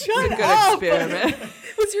 Shut up. Experiment.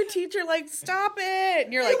 was your teacher like, stop it?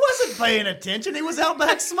 And you're like, He wasn't paying attention. He was out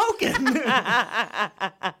back smoking.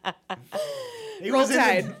 Roll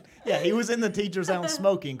Tide. He was in the teacher's house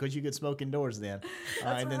smoking because you could smoke indoors then.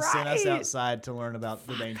 And then sent us right. outside to learn about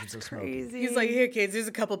the dangers of smoking. Crazy. he's like, here, kids, here's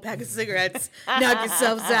a couple pack of cigarettes. Knock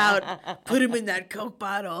yourselves out. Put them in that Coke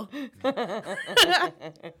bottle.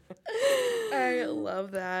 I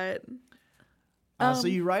love that. So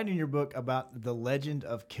you write in your book about the legend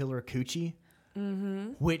of Killer Coochie,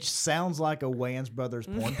 which sounds like a Wayans Brothers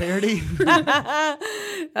porn parody.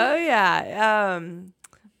 Oh, yeah.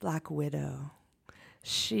 Black Widow.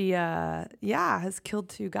 She, has killed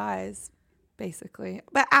 2 guys, basically.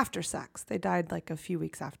 But after sex. They died like a few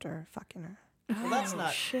weeks after fucking her. Well, that's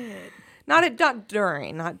not Shit. Not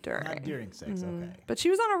during. not during sex. Okay. But she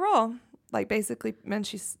was on a roll. Like, basically, men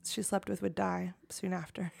she slept with would die soon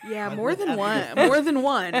after. Yeah, Like, more than after one. you- More than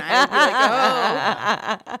one.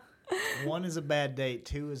 I'd be like, oh. 1 is a bad date.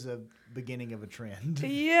 2 is a beginning of a trend.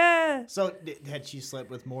 Yeah. So had she slept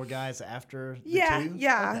with more guys after the Yeah, 2?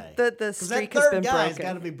 yeah. Okay. The 'Cause streak that has third been guy's broken.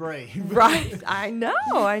 got to be brave. Right. I know.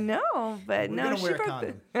 But We're no, gonna she wear a broke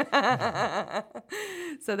condom.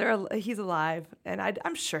 So he's alive, and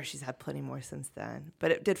I'm sure she's had plenty more since then.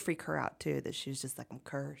 But it did freak her out too that she was just like, I'm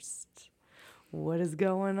cursed. What is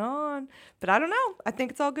going on? But I don't know. I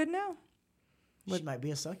think it's all good now. She might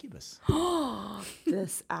be a succubus.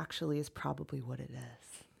 This actually is probably what it is.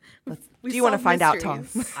 We Do you want to solve find out, Tom?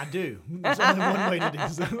 mysteries. I do. There's only one way to do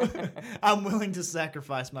so. I'm willing to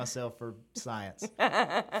sacrifice myself for science.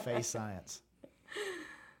 Face science.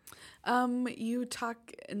 You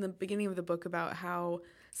talk in the beginning of the book about how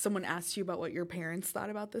someone asked you about what your parents thought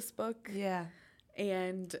about this book. Yeah.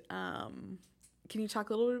 And can you talk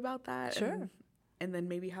a little bit about that? Sure. And then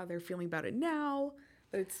maybe how they're feeling about it now,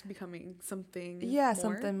 that it's becoming something Yeah, more?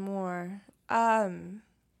 something more.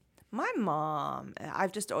 My mom,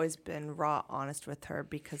 I've just always been raw honest with her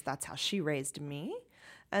because that's how she raised me.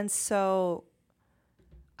 And so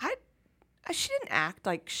she didn't act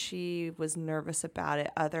like she was nervous about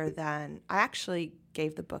it other than I actually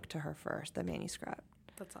gave the book to her first, the manuscript.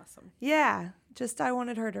 That's awesome. Yeah, just I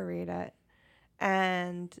wanted her to read it.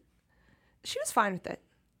 And she was fine with it.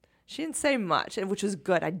 She didn't say much, which was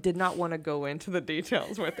good. I did not want to go into the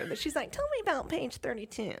details with her. But she's like, tell me about page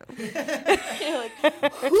 32. You're like,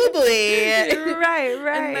 hoobly. Right.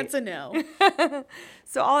 And that's a no.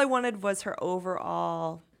 So all I wanted was her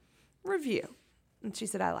overall review. And she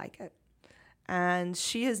said, I like it. And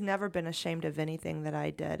she has never been ashamed of anything that I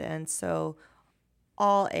did. And so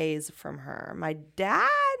all A's from her. My dad,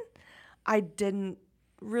 I didn't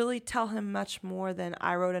really tell him much more than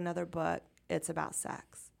I wrote another book. It's about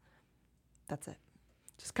sex. That's it.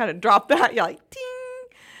 Just kind of drop that. You're like, ding.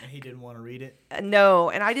 And he didn't want to read it? No,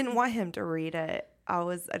 and I didn't want him to read it.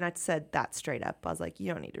 I said that straight up. I was like,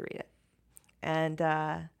 you don't need to read it. And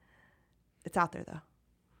it's out there, though.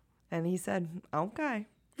 And he said, okay.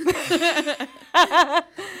 Because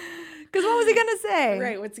what was he going to say?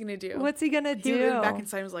 Right, what's he going to do? What's he going to He do? went back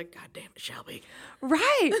inside and was like, God damn it, Shelby.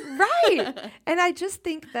 Right. And I just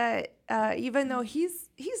think that even though he's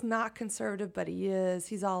not conservative, but he is,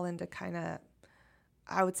 he's all into kind of,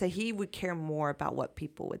 I would say he would care more about what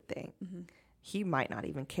people would think. Mm-hmm. He might not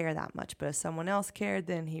even care that much, but if someone else cared,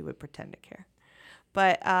 then he would pretend to care.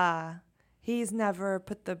 But he's never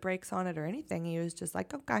put the brakes on it or anything. He was just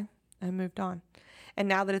like, okay, and moved on. And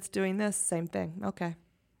now that it's doing this, same thing. Okay.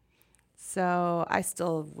 So I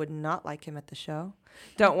still would not like him at the show.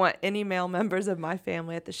 Don't want any male members of my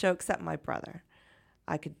family at the show except my brother.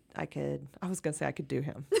 I was going to say I could do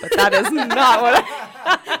him, but that is not what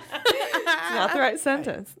it's not the right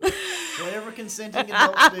sentence. Whatever consenting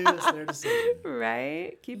adults do, it's their decision.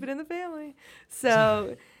 Right? Keep it in the family.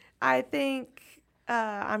 So I think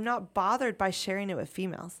I'm not bothered by sharing it with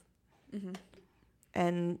females. Mm-hmm.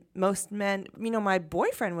 And most men, my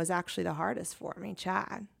boyfriend was actually the hardest for me,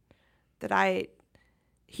 Chad.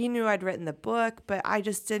 He knew I'd written the book, but I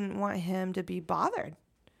just didn't want him to be bothered.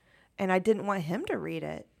 And I didn't want him to read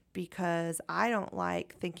it because I don't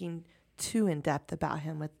like thinking too in depth about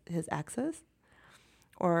him with his exes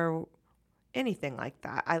or anything like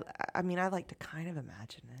that. I like to kind of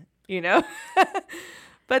imagine it,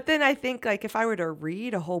 But then I think like if I were to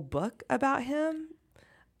read a whole book about him,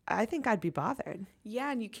 I think I'd be bothered.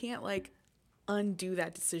 Yeah, and you can't like undo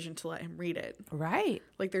that decision to let him read it. Right.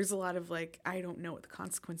 Like there's a lot of like, I don't know what the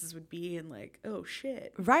consequences would be and like, oh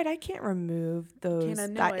shit. Right. I can't remove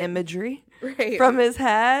that imagery right. from his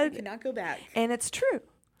head. You cannot go back. And it's true.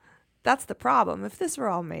 That's the problem. If this were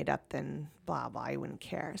all made up, then blah, blah, I wouldn't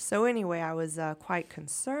care. So anyway, I was quite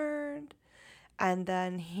concerned. And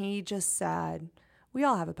then he just said, we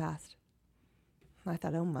all have a past. And I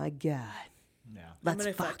thought, oh my God. Yeah. I'm Let's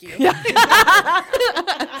gonna fuck you. Yeah.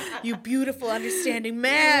 You beautiful, understanding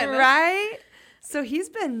man. Right? So he's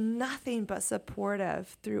been nothing but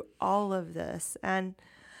supportive through all of this.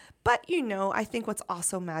 But I think what's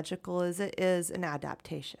also magical is it is an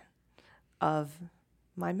adaptation of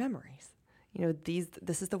my memories.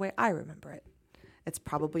 This is the way I remember it. It's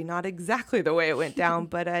probably not exactly the way it went down,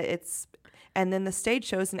 but and then the stage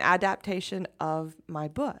show is an adaptation of my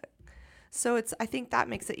book. So I think that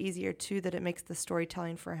makes it easier too, that it makes the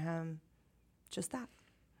storytelling for him just that.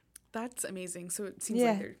 That's amazing. So it seems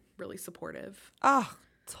Yeah. like they're really supportive. Oh,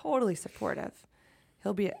 totally supportive.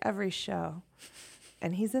 He'll be at every show,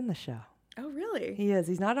 and he's in the show. Oh, really? He is.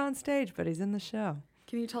 He's not on stage, but he's in the show.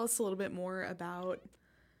 Can you tell us a little bit more about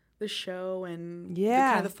the show and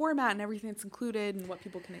Yeah. kind of the format and everything that's included and what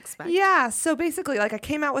people can expect? Yeah, so basically, like, I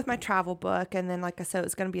came out with my travel book, and then, like I said, it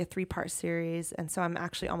was going to be a 3-part series, and so I'm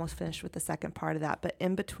actually almost finished with the second part of that. But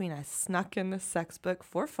in between, I snuck in the sex book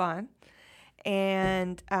for fun,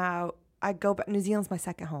 and I go back. New Zealand's my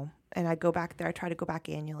second home, and I go back there. I try to go back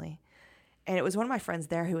annually, and it was one of my friends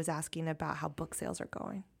there who was asking about how book sales are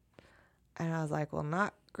going, and I was like, well,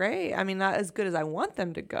 not great. I mean, not as good as I want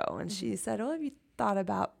them to go. And she said, well, have you thought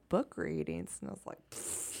about book readings? And I was like,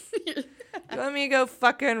 you want me to go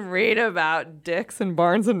fucking read about dicks and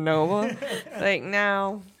Barnes and Noble? Like,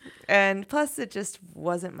 no. And plus, it just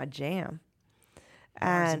wasn't my jam.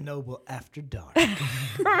 Barnes and And Noble After Dark.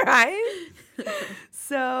 right?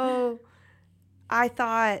 So I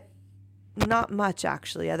thought not much,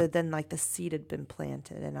 actually, other than like the seed had been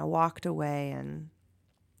planted. And I walked away, and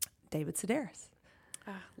David Sedaris,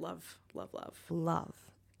 Love. love,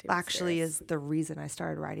 David actually Sedaris. is the reason I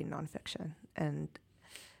started writing nonfiction. And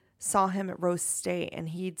saw him at Rose State, and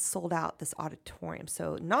he'd sold out this auditorium.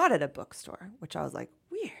 So not at a bookstore, which I was like,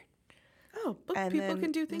 weird. Oh, book And people then-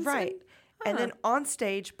 can do things right. And Huh. then on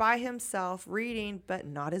stage by himself reading, but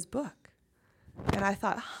not his book. And I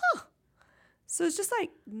thought, So it's just like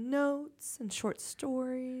notes and short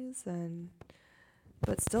stories,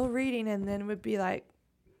 but still reading. And then it would be like,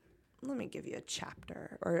 let me give you a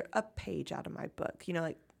chapter or a page out of my book,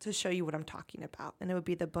 like to show you what I'm talking about. And it would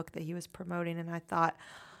be the book that he was promoting. And I thought,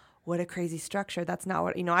 what a crazy structure. That's not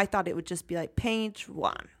what, I thought it would just be like page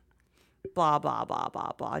 1, blah, blah, blah,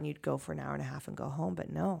 blah, blah. And you'd go for an hour and a half and go home.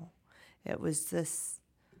 But no, it was this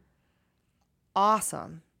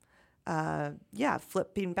awesome,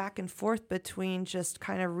 flipping back and forth between just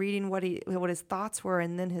kind of reading what his thoughts were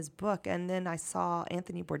and then his book. And then I saw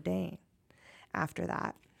Anthony Bourdain after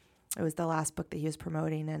that. It was the last book that he was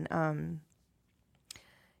promoting. And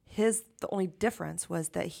the only difference was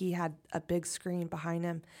that he had a big screen behind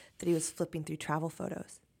him that he was flipping through travel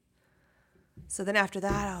photos. So then after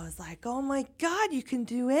that, I was like, oh my God, you can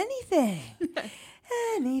do anything.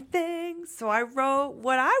 Anything. So I wrote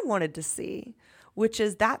what I wanted to see, which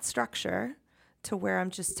is that structure to where I'm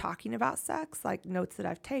just talking about sex, like notes that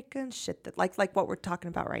I've taken, shit that like what we're talking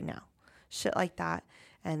about right now, shit like that.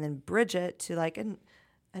 And then bridge it to like, and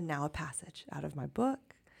now a passage out of my book,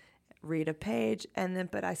 read a page,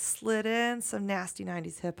 but I slid in some nasty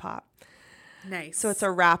 90s hip hop. Nice. So it's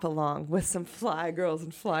a rap along with some fly girls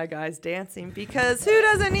and fly guys dancing, because who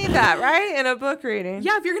doesn't need that, right? In a book reading.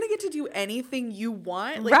 Yeah, if you're gonna get to do anything you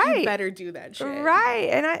want, like Right. you better do that shit. Right.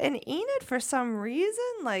 And Enid, for some reason,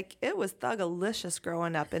 like, it was thugalicious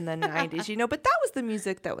growing up in the 90s, but that was the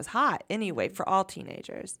music that was hot anyway for all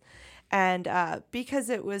teenagers. And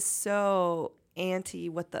because it was so anti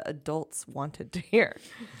what the adults wanted to hear.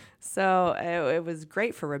 So it was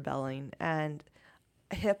great for rebelling. And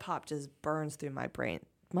hip hop just burns through my veins.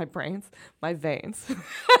 It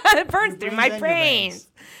burns through my brains.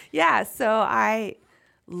 Yeah, so I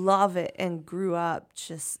love it and grew up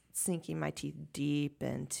just sinking my teeth deep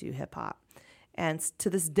into hip hop. And to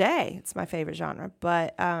this day, it's my favorite genre.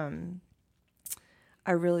 But I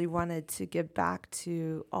really wanted to give back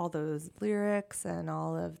to all those lyrics and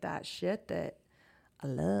all of that shit that I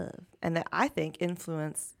love and that I think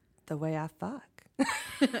influence the way I fuck.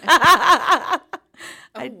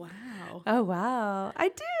 Wow. Oh, wow. I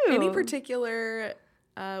do. Any particular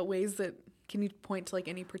ways that can you point to like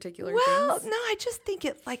any particular Well, things? no, I just think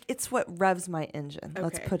it's what revs my engine.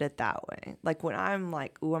 Let's Okay. put it that way. Like when I'm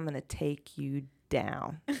like, ooh, I'm going to take you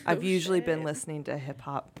down. I've usually been shit. listening to hip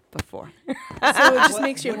hop before. So it just What-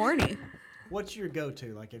 makes you what- horny. What's your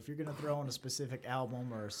go-to? Like, if you're gonna throw on a specific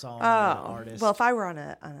album or a song or Oh, an artist? well, if I were on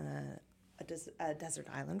a desert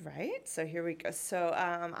island, right? So here we go. So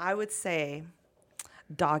I would say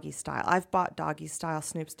Doggy Style. I've bought Doggy Style,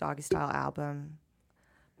 Snoop's Doggy Style album,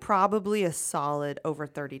 probably a solid over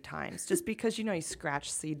 30 times, just because you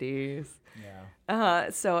scratch CDs. yeah.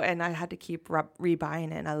 And I had to keep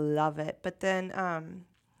rebuying it, and I love it. But then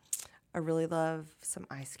I really love some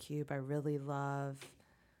Ice Cube. I really love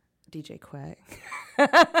DJ Quick.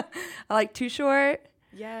 I like Too Short.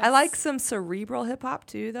 Yes. I like some cerebral hip hop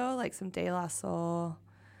too, though, like some De La Soul.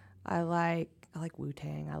 I like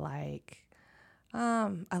Wu-Tang.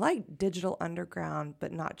 I like Digital Underground,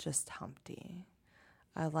 but not just Humpty.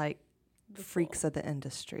 I like Freaks of the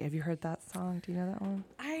Industry. Have you heard that song? Do you know that one?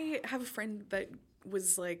 I have a friend that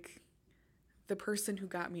was like the person who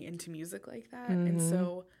got me into music like that. And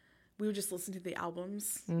so we would just listen to the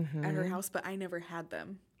albums at her house, but I never had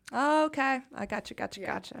them. Oh, okay. I gotcha.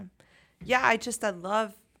 Yeah. Yeah, I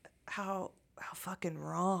love how fucking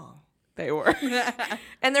wrong they were.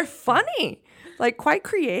 And they're funny, like quite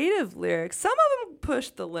creative lyrics. Some of them push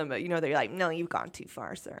the limit. You know, they're like, no, you've gone too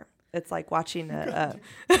far, sir. It's like watching a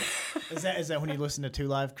Is that when you listen to Two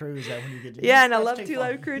Live Crew? Is that when you get? yeah, and I That's love too Two far.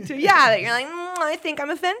 Live Crew too. Yeah, you're like, I think I'm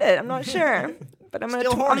offended. I'm not sure, but I'm gonna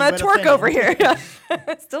Still horny, I'm gonna but twerk offended. over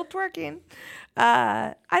here. Still twerking.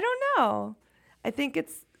 I don't know. I think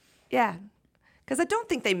it's because I don't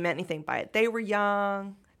think they meant anything by it. They were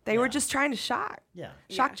young. They were just trying to shock Yeah.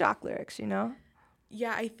 jock lyrics, you know.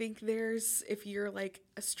 Yeah, I think if you're like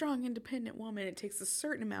a strong, independent woman, it takes a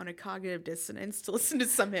certain amount of cognitive dissonance to listen to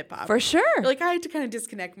some hip hop. For sure. Like, I had to kind of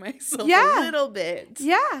disconnect myself Yeah. a little bit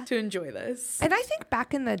Yeah. to enjoy this. And I think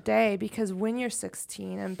back in the day, because when you're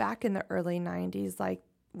 16 and back in the early 90s, like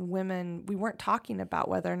women, we weren't talking about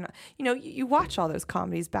whether or not, you know, you watch all those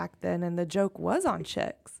comedies back then and the joke was on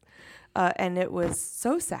chicks. And it was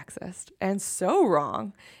so sexist and so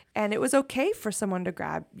wrong. And it was okay for someone to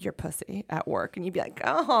grab your pussy at work and you'd be like,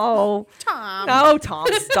 oh, Tom. no, Tom,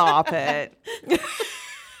 stop it.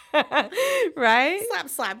 Right?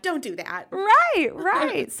 Slap, don't do that.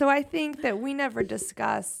 Right. So I think that we never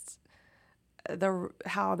discussed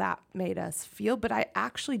how that made us feel, but I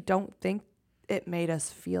actually don't think it made us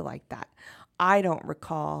feel like that. I don't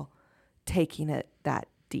recall taking it that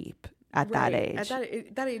deep at that age.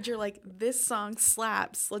 At that age, you're like, this song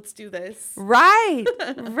slaps. Let's do this. Right.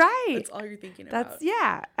 That's all you're thinking about.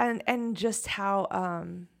 And just how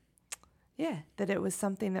that it was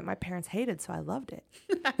something that my parents hated, so I loved it.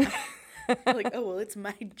 Like, oh well, it's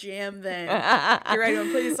my jam then. You're right. I'm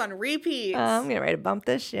gonna play this on repeat. I'm getting ready to bump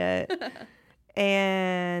this shit.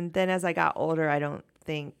 And then as I got older, I don't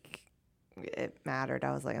think it mattered.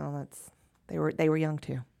 I was like, oh, they were young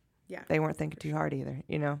too. Yeah. They weren't thinking too hard either,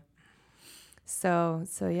 you know. So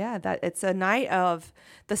yeah, that it's a night of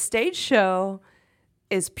the stage show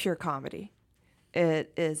is pure comedy.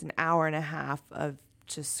 It is an hour and a half of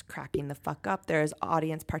just cracking the fuck up. There is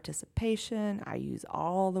audience participation. I use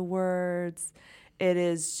all the words. It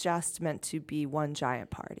is just meant to be one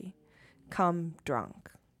giant party. Come drunk.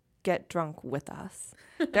 Get drunk with us.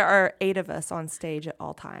 There are 8 of us on stage at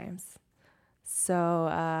all times.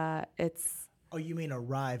 So it's... Oh, you mean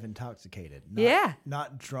arrive intoxicated? Yeah.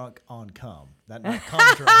 Not drunk on cum. Not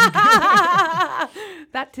cum drunk.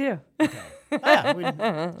 That too. Okay. Oh,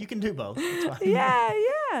 yeah, you can do both. It's fine.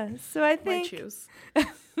 Yeah. So I Might think... choose.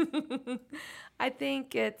 I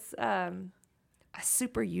think it's a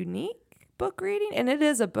super unique book reading. And it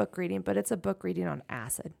is a book reading, but it's a book reading on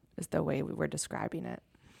acid is the way we were describing it.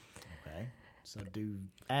 Okay. So do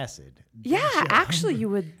acid. Yeah, actually you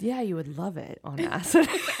would love it on acid.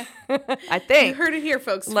 I think. You heard it here,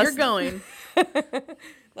 folks. Unless- You're going. Unless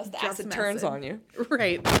the Drop acid some turns acid. on you.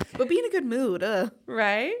 Right. But be in a good mood.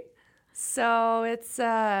 Right? So it's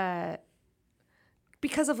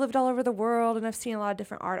because I've lived all over the world and I've seen a lot of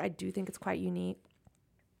different art, I do think it's quite unique.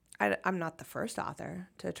 I'm not the first author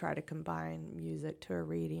to try to combine music to a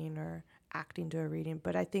reading or acting to a reading,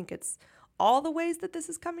 but I think it's all the ways that this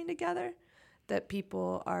is coming together that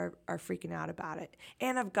people are freaking out about it.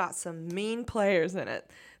 And I've got some mean players in it.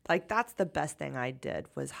 Like, that's the best thing I did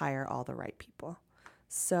was hire all the right people.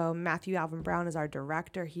 So Matthew Alvin Brown is our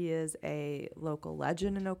director. He is a local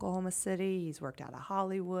legend in Oklahoma City. He's worked out of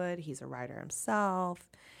Hollywood. He's a writer himself.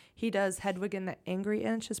 He does Hedwig and the Angry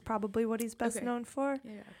Inch is probably what he's best known for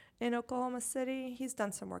in Oklahoma City. He's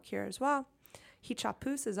done some work here as well. Hecha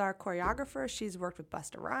Poose is our choreographer. She's worked with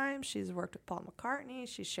Busta Rhymes. She's worked with Paul McCartney.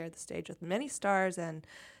 She's shared the stage with many stars and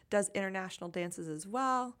does international dances as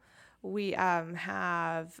well. We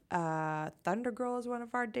have Thunder Girl as one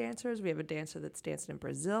of our dancers. We have a dancer that's danced in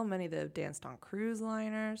Brazil. Many that have danced on cruise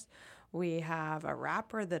liners. We have a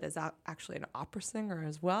rapper that is actually an opera singer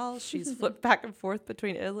as well. She's flipped back and forth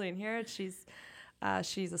between Italy and here. She's a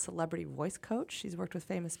celebrity voice coach. She's worked with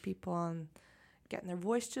famous people on getting their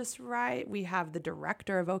voice just right. We have the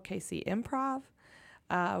director of OKC Improv.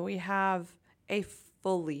 We have a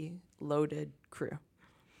fully loaded crew.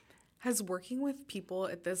 Has working with people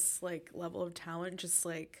at this like level of talent just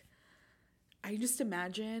like, I just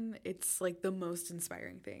imagine it's like the most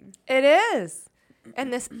inspiring thing. It is.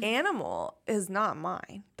 And this animal is not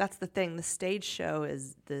mine. That's the thing. The stage show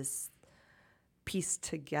is this pieced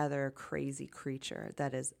together crazy creature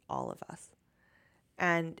that is all of us.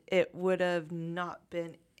 And it would have not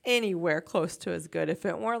been anywhere close to as good if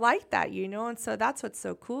it weren't like that, you know? And so that's what's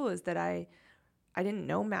so cool is that I didn't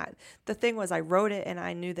know Matt. The thing was I wrote it and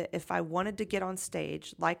I knew that if I wanted to get on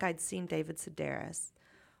stage like I'd seen David Sedaris,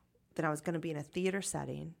 then I was going to be in a theater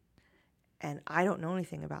setting And I don't know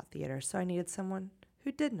anything about theater, so I needed someone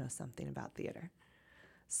who did know something about theater.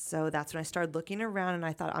 So that's when I started looking around, and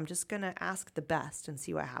I thought, I'm just going to ask the best and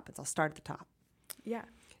see what happens. I'll start at the top. Yeah.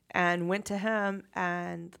 And went to him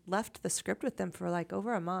and left the script with him for like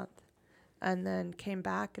over a month. And then came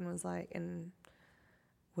back and was like, and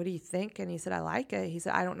what do you think? And he said, I like it. He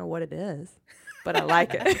said, I don't know what it is, but I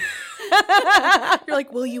like it. You're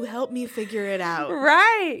like, will you help me figure it out?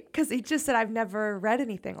 Right. Because he just said, I've never read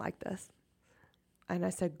anything like this. And I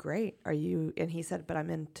said, great. Are you? And he said, but I'm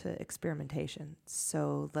into experimentation.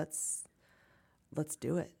 So let's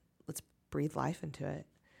do it. Let's breathe life into it.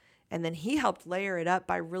 And then he helped layer it up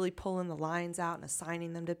by really pulling the lines out and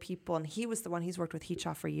assigning them to people. And he was the one, he's worked with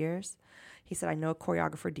Heatshaw for years. He said, I know a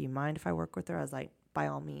choreographer. Do you mind if I work with her? I was like, by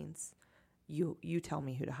all means, you tell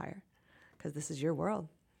me who to hire, because this is your world.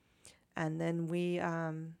 And then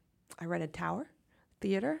I rented Tower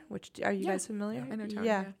Theater, which, are you guys familiar? I know Tower.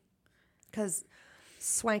 Yeah. Because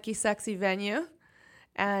swanky, sexy venue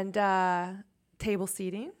and table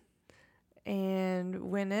seating, and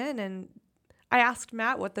went in, and I asked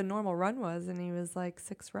Matt what the normal run was, and he was like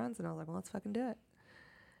 6 runs, and I was like, well, let's fucking do it.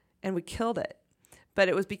 And we killed it. But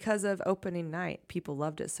it was because of opening night. People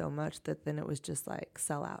loved it so much that then it was just like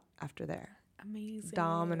sell out after there. Amazing.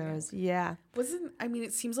 Dominoes, yeah.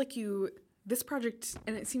 It seems like this project,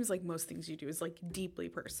 and it seems like most things you do, is like deeply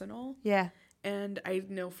personal. Yeah. And I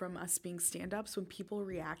know from us being stand-ups, when people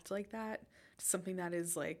react like that to something that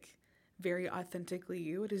is like very authentically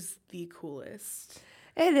you, it is the coolest.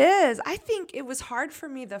 It is. I think it was hard for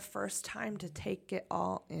me the first time to take it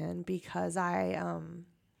all in, because I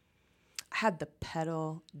had the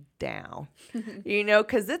pedal down,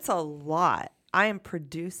 because it's a lot. I am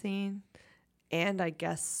producing and I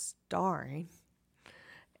guess starring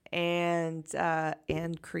and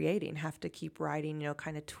creating, have to keep writing,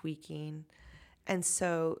 kind of tweaking. And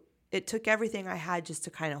so it took everything I had just to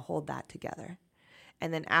kind of hold that together.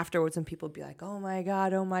 And then afterwards, when people would be like, oh my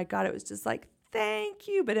God, it was just like, thank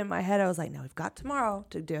you. But in my head, I was like, no, we've got tomorrow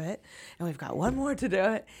to do it. And we've got one more to do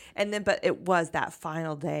it. And then, but it was that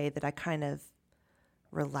final day that I kind of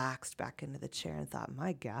relaxed back into the chair and thought,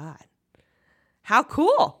 my God, how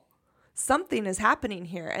cool. Something is happening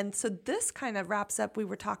here. And so this kind of wraps up. We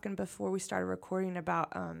were talking before we started recording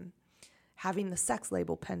about having the sex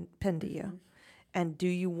label pinned to you. And do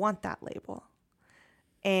you want that label?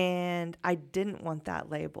 And I didn't want that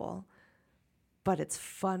label. But it's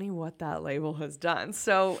funny what that label has done.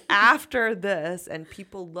 So after this, and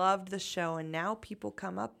people loved the show, and now people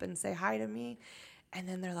come up and say hi to me, and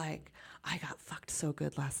then they're like, I got fucked so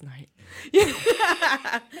good last night.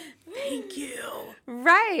 Thank you.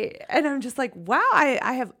 Right. And I'm just like, wow,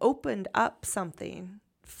 I have opened up something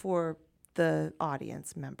for the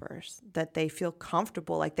audience members that they feel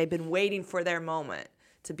comfortable, like they've been waiting for their moment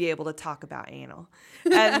to be able to talk about anal.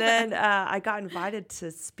 And then I got invited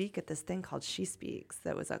to speak at this thing called She Speaks.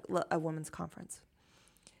 That was a women's conference.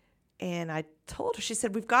 And I told her, she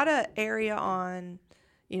said, we've got an area on,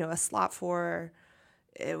 a slot for,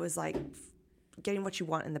 it was like getting what you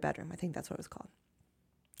want in the bedroom. I think that's what it was called.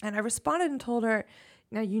 And I responded and told her,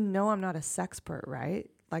 now, I'm not a sexpert, right?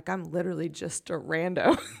 Like, I'm literally just a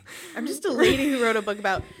rando. I'm just a lady who wrote a book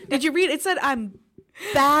about, did you read? It said, I'm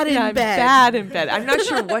bad in I'm bed. bad in bed. I'm not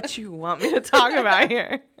sure what you want me to talk about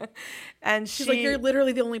here. And she's like, you're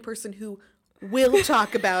literally the only person who will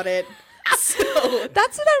talk about it. So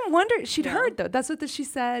that's what I'm wondering. She'd heard, though. That's what she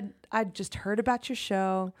said. I just heard about your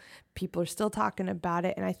show. People are still talking about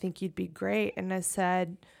it, and I think you'd be great. And I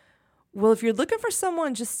said, well, if you're looking for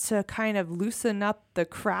someone just to kind of loosen up the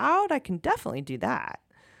crowd, I can definitely do that.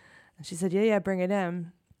 And she said, yeah, bring it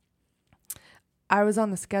in. I was on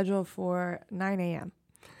the schedule for 9 a.m.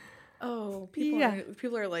 Oh,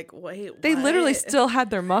 people are like, wait, they what? literally still had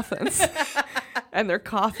their muffins and their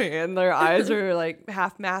coffee, and their eyes are like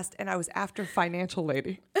half masked. And I was after Financial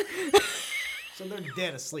Lady. So they're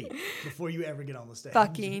dead asleep before you ever get on the stage.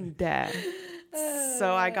 Fucking dead.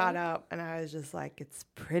 So I got up and I was just like, it's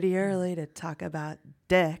pretty early to talk about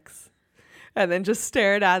dicks. And then just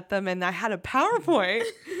stared at them. And I had a PowerPoint.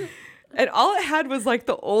 And all it had was like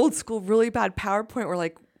the old school, really bad PowerPoint where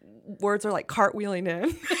like words are like cartwheeling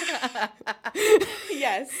in.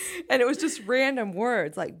 Yes. And it was just random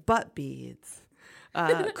words like butt beads,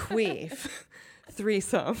 queef,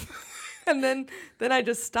 threesome. And then I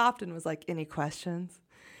just stopped and was like, any questions?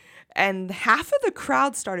 And half of the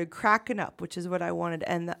crowd started cracking up, which is what I wanted.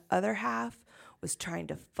 And the other half was trying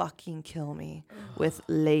to fucking kill me with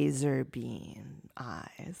laser beam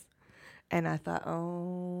eyes. And I thought,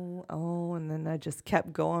 oh, and then I just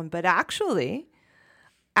kept going. But actually,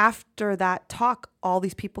 after that talk, all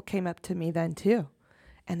these people came up to me then too.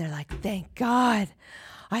 And they're like, thank God.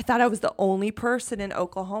 I thought I was the only person in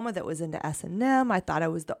Oklahoma that was into S&M. I thought I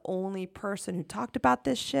was the only person who talked about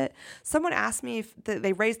this shit. Someone asked me if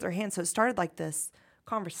they raised their hand. So it started like this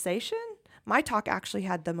conversation. My talk actually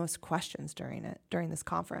had the most questions during this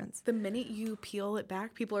conference. The minute you peel it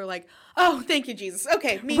back, people are like, oh, thank you, Jesus.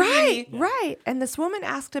 Okay, me. Right. And this woman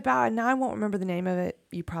asked about, and now I won't remember the name of it.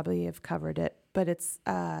 You probably have covered it, but it's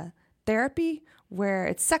therapy, where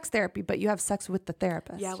it's sex therapy, but you have sex with the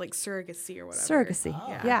therapist. Yeah, like surrogacy or whatever. Surrogacy.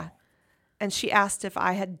 Oh. Yeah. And she asked if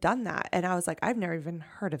I had done that. And I was like, I've never even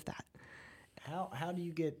heard of that. How do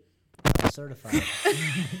you get certified?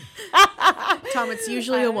 Tom, it's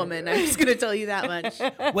usually a woman. I'm just going to tell you that much.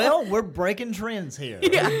 Well, we're breaking trends here.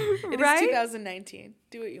 Yeah. It Right? is 2019.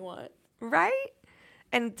 Do what you want. Right?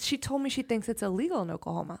 And she told me she thinks it's illegal in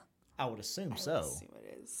Oklahoma. I would assume so. Let's see what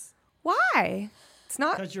it is. Why? It's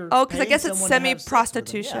not. 'Cause you're Because I paying guess it's someone to have sex with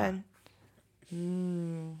them,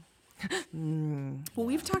 semi-prostitution. Well,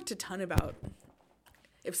 we've talked a ton about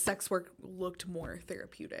if sex work looked more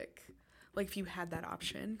therapeutic. Like if you had that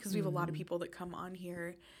option. Because we have a lot of people that come on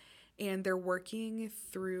here and they're working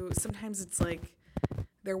through, sometimes it's like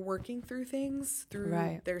they're working through things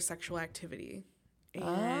through their sexual activity.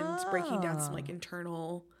 And breaking down some like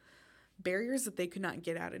internal barriers that they could not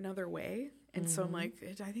get at another way. And so I'm like,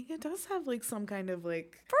 I think it does have like some kind of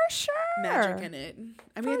like For sure. magic in it.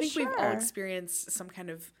 I mean, I think we've all sure. experienced some kind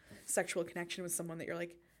of sexual connection with someone that you're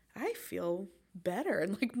like, I feel better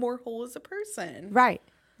and like more whole as a person. Right.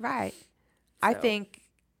 I So. think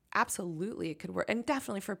absolutely it could work. And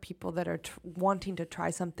definitely for people that are wanting to try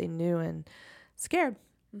something new and scared.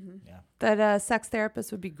 Yeah. That a sex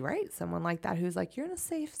therapist would be great. Someone like that who's like, you're in a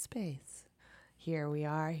safe space. Here we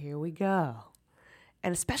are. Here we go.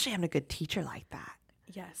 And especially having a good teacher like that.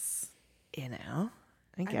 Yes. You know?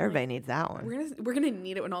 I think everybody needs that one. We're gonna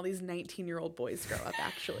need it when all these 19-year-old boys grow up,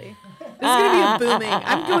 actually. This is gonna be a booming.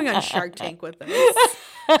 I'm going on Shark Tank with this.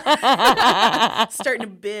 Starting a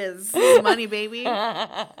biz. Money, baby. They're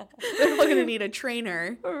all gonna need a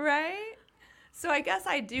trainer. Right? So I guess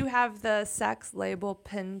I do have the sex label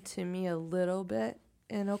pinned to me a little bit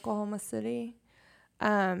in Oklahoma City,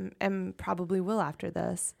 and probably will after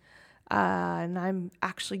this. And I'm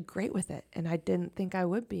actually great with it. And I didn't think I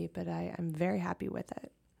would be, but I'm very happy with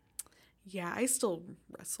it. Yeah, I still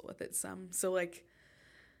wrestle with it some. So like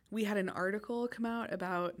we had an article come out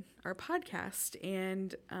about our podcast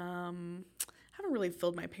and haven't really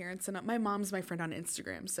filled my parents in. My mom's my friend on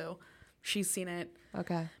Instagram, so she's seen it.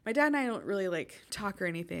 Okay. My dad and I don't really like talk or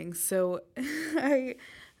anything. So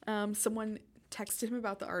someone texted him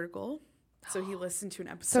about the article. So he listened to an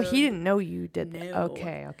episode. So he didn't know you did that. No.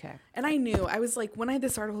 Okay. And I knew. I was like, when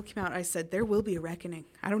this article came out, I said, there will be a reckoning.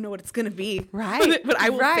 I don't know what it's going to be. Right. but I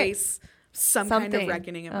will face kind of Something.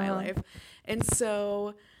 reckoning in my life. And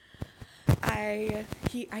so I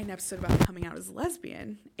had an episode about coming out as a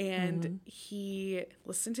lesbian. And he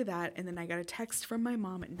listened to that. And then I got a text from my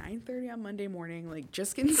mom at 9:30 on Monday morning, like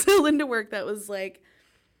just getting settled into work, that was like,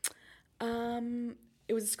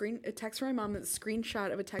 it was a text from my mom, that's a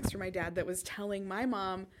screenshot of a text from my dad that was telling my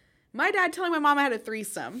dad telling my mom I had a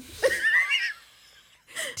threesome.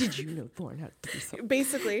 Did you know Lauren had a threesome?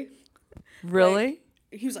 Basically. Really?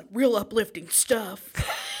 Like, he was like, real uplifting stuff.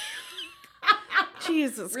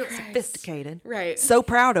 Jesus Real Christ. sophisticated. Right. So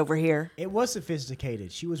proud over here. It was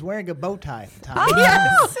sophisticated. She was wearing a bow tie at the time.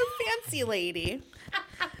 Yes, a fancy lady.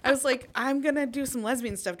 I was like, I'm going to do some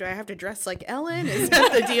lesbian stuff. Do I have to dress like Ellen? Is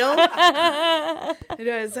that the deal?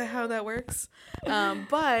 Is that how that works?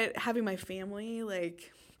 But having my family,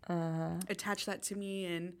 like, attach that to me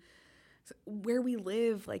and where we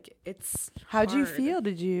live, like, it's How'd you hard. feel?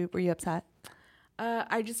 Were you upset?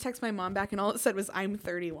 I just texted my mom back and all it said was, I'm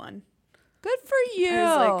 31. Good for you.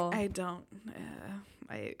 I was like, I don't,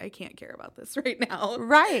 I can't care about this right now.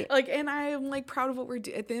 Right. Like, and I'm like proud of what we're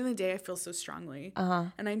doing. At the end of the day, I feel so strongly.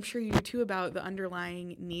 And I'm sure you do too, about the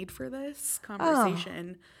underlying need for this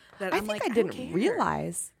conversation. That I I'm think like, I didn't care.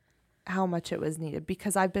 realize how much it was needed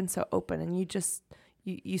because I've been so open and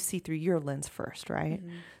you see through your lens first, right?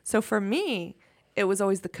 So for me, it was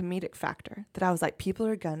always the comedic factor that I was like, people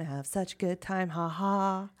are going to have such a good time. Ha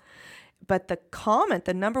ha. But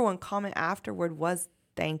the number one comment afterward was,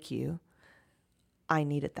 thank you. I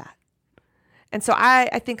needed that. And so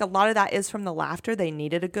I think a lot of that is from the laughter. They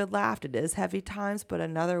needed a good laugh. It is heavy times, but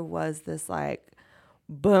another was this like,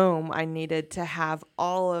 boom, I needed to have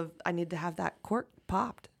that cork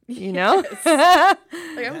popped, you know? Like,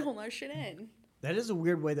 I'm holding that shit in. That is a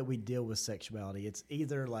weird way that we deal with sexuality. It's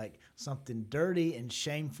either like something dirty and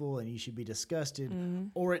shameful and you should be disgusted,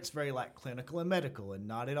 or it's very like clinical and medical and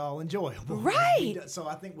not at all enjoyable. Right. So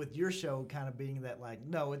I think with your show kind of being that like,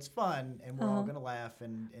 no, it's fun and we're all going to laugh.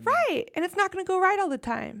 And Right. And it's not going to go right all the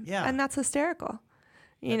time. Yeah. And that's hysterical,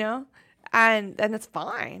 you know? And it's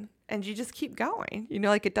fine. And you just keep going. You know,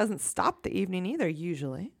 like it doesn't stop the evening either,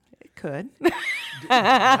 usually. It could.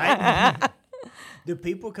 Right? Do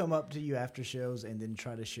people come up to you after shows and then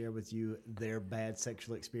try to share with you their bad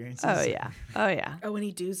sexual experiences? Oh, yeah. Oh, yeah. Oh,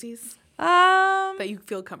 any doozies Um, that you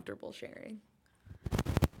feel comfortable sharing?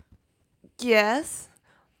 yes.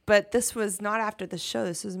 But this was not after the show.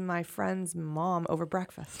 This was my friend's mom over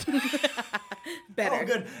breakfast. Better. Oh,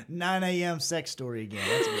 good. 9 a.m. sex story again.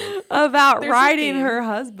 That's good. About There's a riding theme. her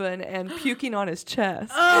husband and puking on his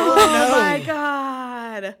chest. Oh, no. my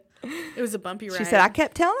God. It was a bumpy ride. She said, I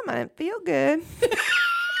kept telling him I didn't feel good.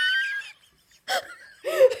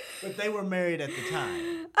 But they were married at the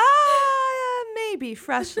time. Maybe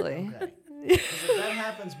freshly. Okay. 'Cause if that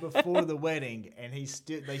happens before the wedding and they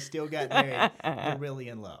still got married, they're really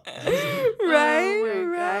in love. Right? Oh,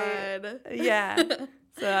 my right. God. Yeah.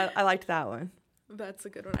 So I liked that one. That's a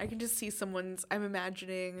good one. I can just see I'm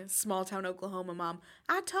imagining small town Oklahoma mom.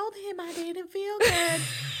 I told him I didn't feel good.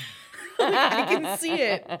 I can see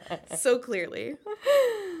it so clearly.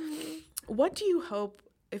 What do you hope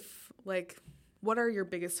what are your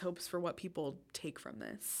biggest hopes for what people take from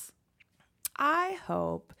this? I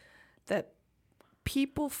hope that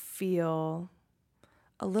people feel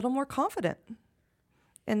a little more confident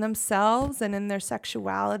in themselves and in their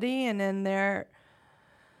sexuality and in their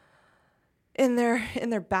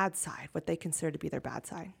bad side, what they consider to be their bad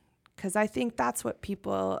side. Because I think that's what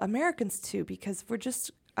Americans too, because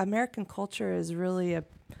American culture is really a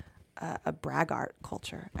braggart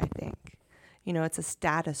culture, I think. You know, it's a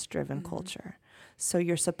status-driven culture. So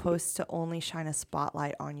you're supposed to only shine a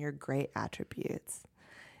spotlight on your great attributes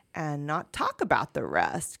and not talk about the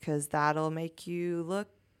rest because that'll make you look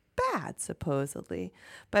bad, supposedly.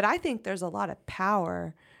 But I think there's a lot of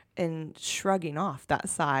power in shrugging off that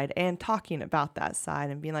side and talking about that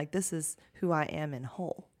side and being like, this is who I am in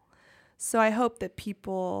whole. So I hope that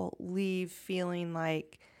people leave feeling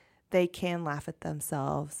like they can laugh at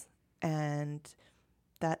themselves and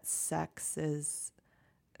that sex is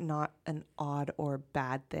not an odd or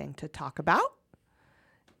bad thing to talk about.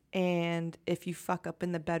 And if you fuck up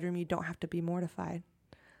in the bedroom, you don't have to be mortified.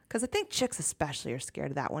 Because I think chicks especially are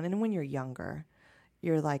scared of that one. And when you're younger,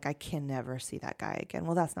 you're like, I can never see that guy again.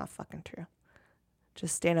 Well, that's not fucking true.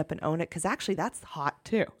 Just stand up and own it. Because actually, that's hot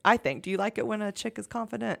too, I think. Do you like it when a chick is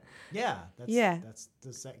confident? Yeah.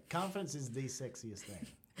 Confidence is the sexiest thing.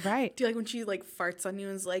 Right. Do you like when she farts on you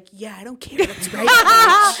and is like, yeah, I don't care. That's right.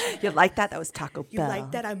 bitch. You like that? That was Taco You Bell.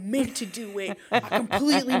 like that? I meant to do it. I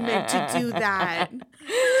completely meant to do that.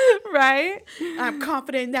 Right? I'm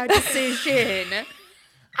confident in that decision.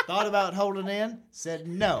 Thought about holding in, said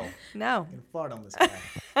no. No. And fart on this guy.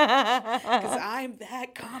 Because I'm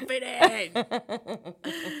that confident.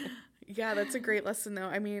 Yeah, that's a great lesson, though.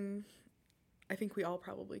 I mean, I think we all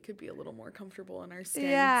probably could be a little more comfortable in our skin.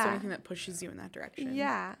 Yeah. So anything that pushes you in that direction.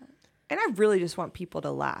 Yeah. And I really just want people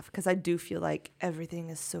to laugh because I do feel like everything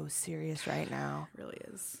is so serious right now. It really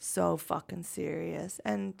is. So fucking serious.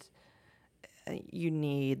 And you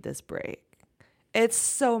need this break. It's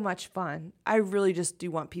so much fun. I really just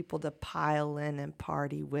do want people to pile in and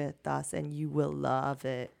party with us, and you will love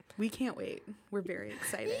it. We can't wait. We're very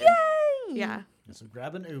excited. Yay! Yeah. So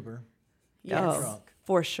grab an Uber. Yes. Get Oh, drunk.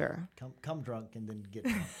 for sure. Come drunk and then get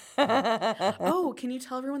drunk. Oh, can you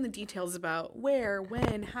tell everyone the details about where,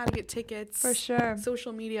 when, how to get tickets? For sure.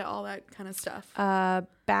 Social media, all that kind of stuff.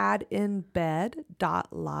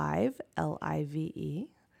 Badinbed.live, Live.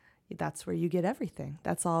 That's where you get everything.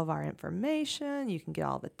 That's all of our information. You can get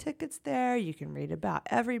all the tickets there. You can read about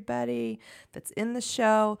everybody that's in the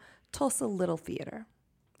show. Tulsa Little Theater.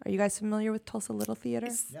 Are you guys familiar with Tulsa Little Theater?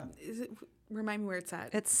 Yeah. Is it? Remind me where it's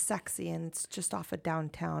at. It's sexy, and it's just off of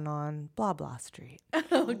downtown on Blah Blah Street.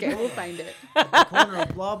 Okay, we'll find it. At the corner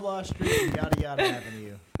of Blah Blah Street and Yada Yada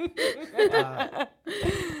Avenue.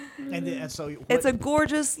 And so It's a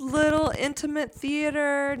gorgeous little intimate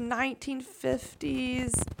theater,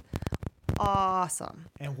 1950s. Awesome.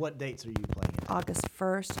 And what dates are you playing? August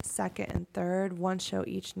 1st, 2nd, and 3rd. One show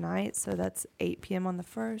each night. So that's 8 p.m. on the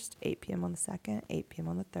 1st, 8 p.m. on the 2nd, 8 p.m.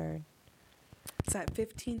 on the 3rd. It's at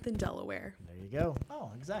 15th in Delaware. There you go.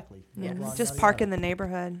 Oh, exactly. Yes. Blah, blah, Just yada, park yada. in the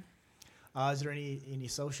neighborhood. Is there any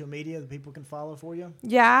social media that people can follow for you?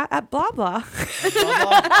 Yeah, at Blah Blah. Blah,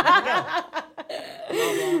 blah. There you go.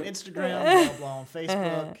 on Instagram, blah on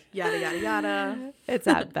Facebook. Yada, yada, yada. It's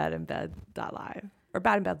at badinbed.live or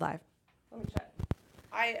Bad in Bed Live. Let me check.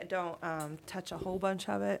 I don't touch a whole bunch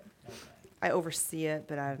of it. Okay. I oversee it,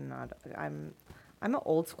 but I'm not. I'm an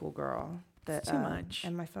old school girl. That Too much.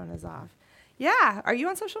 and my phone is off. Yeah. Are you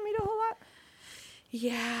on social media a whole lot?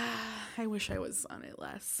 Yeah, I wish I was on it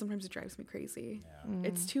less. Sometimes it drives me crazy. Yeah.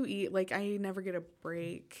 It's too like I never get a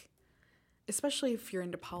break. Especially if you're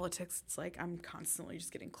into politics, it's like I'm constantly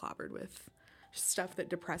just getting clobbered with stuff that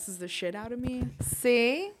depresses the shit out of me.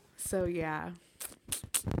 See? So yeah.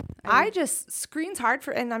 Screen's hard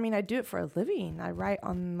for, and I mean, I do it for a living. I write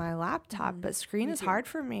on my laptop, but screen is hard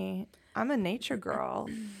for me. I'm a nature girl.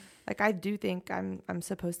 Like, I do think I'm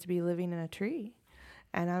supposed to be living in a tree,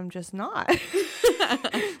 and I'm just not.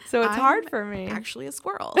 So it's hard for me. Actually a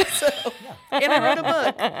squirrel. So, and I wrote a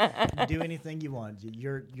book. You can do anything you want.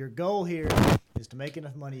 Your goal here is to make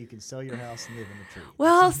enough money you can sell your house and live in a tree.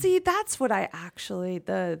 Well, see, that's what I actually,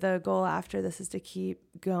 the goal after this is to keep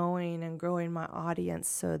going and growing my audience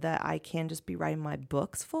so that I can just be writing my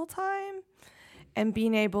books full time and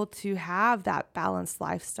being able to have that balanced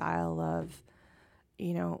lifestyle of,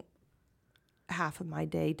 you know, half of my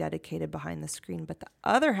day dedicated behind the screen, but the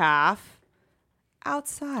other half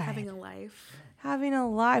outside. Having a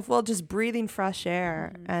life. Well, just breathing fresh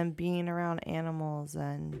air and being around animals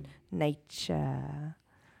and nature.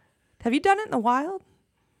 Have you done it in the wild?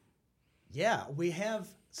 Yeah, we have.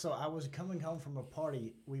 So I was coming home from a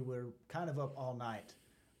party. We were kind of up all night.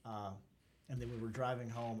 And then we were driving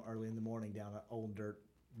home early in the morning down an old dirt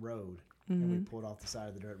road. And we pulled off the side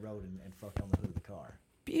of the dirt road and fucked on the hood of the car.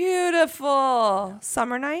 Beautiful.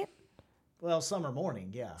 Summer night? Well, summer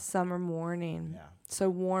morning, yeah. Summer morning. Yeah. So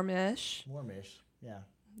warmish, Warmish, yeah.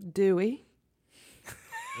 dewy.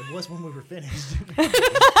 It was when we were finished.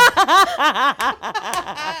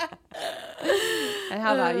 And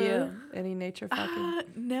how about you? Any nature fucking?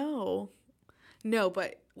 No,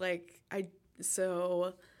 but like I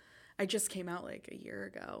just came out like a year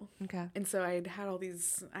ago. Okay. And so I'd had all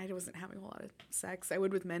these, I wasn't having a lot of sex. I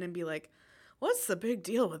would with men and be like, what's the big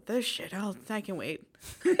deal with this shit? I can wait.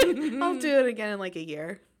 I'll do it again in like a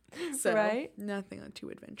year. So Right. nothing too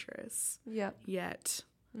adventurous Yep. yet.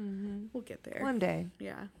 We'll get there. One day.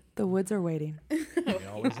 Yeah. The woods are waiting. They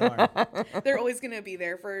always are. They're always going to be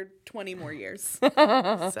there for 20 more years.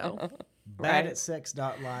 So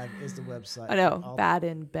Badatsex.live is the website. I know. Bad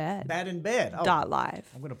in bed. Bad in bed. Oh, Dot live.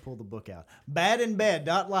 I'm going to pull the book out.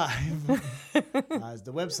 Badinbed.live is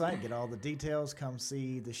the website. Get all the details. Come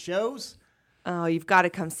see the shows. Oh, you've got to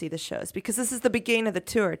come see the shows because this is the beginning of the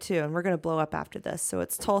tour too, and we're going to blow up after this. So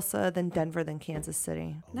it's Tulsa, then Denver, then Kansas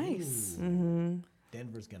City. nice.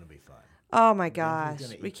 Denver's going to be fun. Oh my Denver's gosh,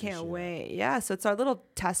 gonna eat we this can't shit up. wait. Yeah, so it's our little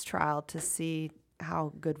test trial to see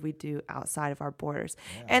how good we do outside of our borders.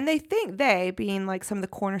 And they think, they being like some of the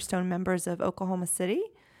cornerstone members of Oklahoma City,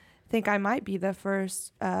 think I might be the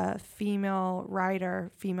first female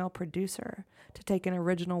writer, female producer to take an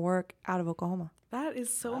original work out of Oklahoma. That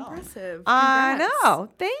is so impressive. I Congrats. know.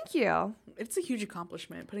 Thank you. It's a huge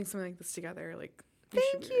accomplishment putting something like this together. Like, Thank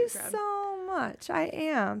should be you really proud. so much. I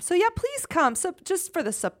am. So yeah, please come. So just for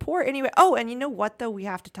the support anyway. Oh, and you know what though we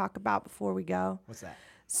have to talk about before we go? What's that?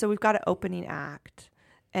 So we've got an opening act,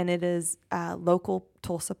 and it is local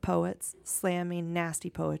Tulsa poets slamming nasty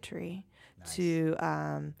poetry to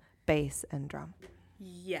bass and drum.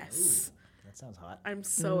 Yes. That sounds hot. I'm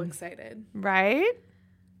so excited. Right?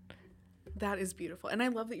 That is beautiful. And I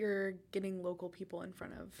love that you're getting local people in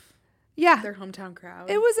front of Yeah. their hometown crowd.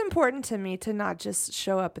 It was important to me to not just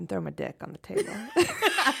show up and throw my dick on the table.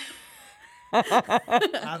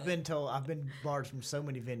 I've been barred from so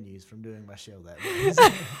many venues from doing my show that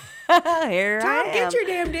way. Here I Tom, am. get your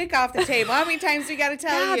damn dick off the table. How many times we got to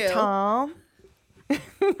tell God, you? Tom.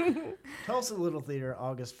 Tulsa Little Theater,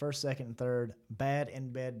 August 1st, 2nd, and 3rd.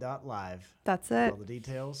 Badinbed.live. That's it. All the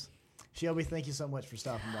details. Shelby, thank you so much for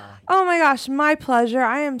stopping by. Oh my gosh, my pleasure.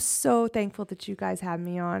 I am so thankful that you guys had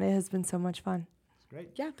me on. It has been so much fun. It's great.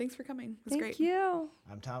 Yeah, thanks for coming. It was Thank great. you.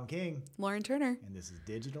 I'm Tom King, Lauren Turner. and this is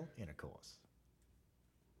Digital Intercourse.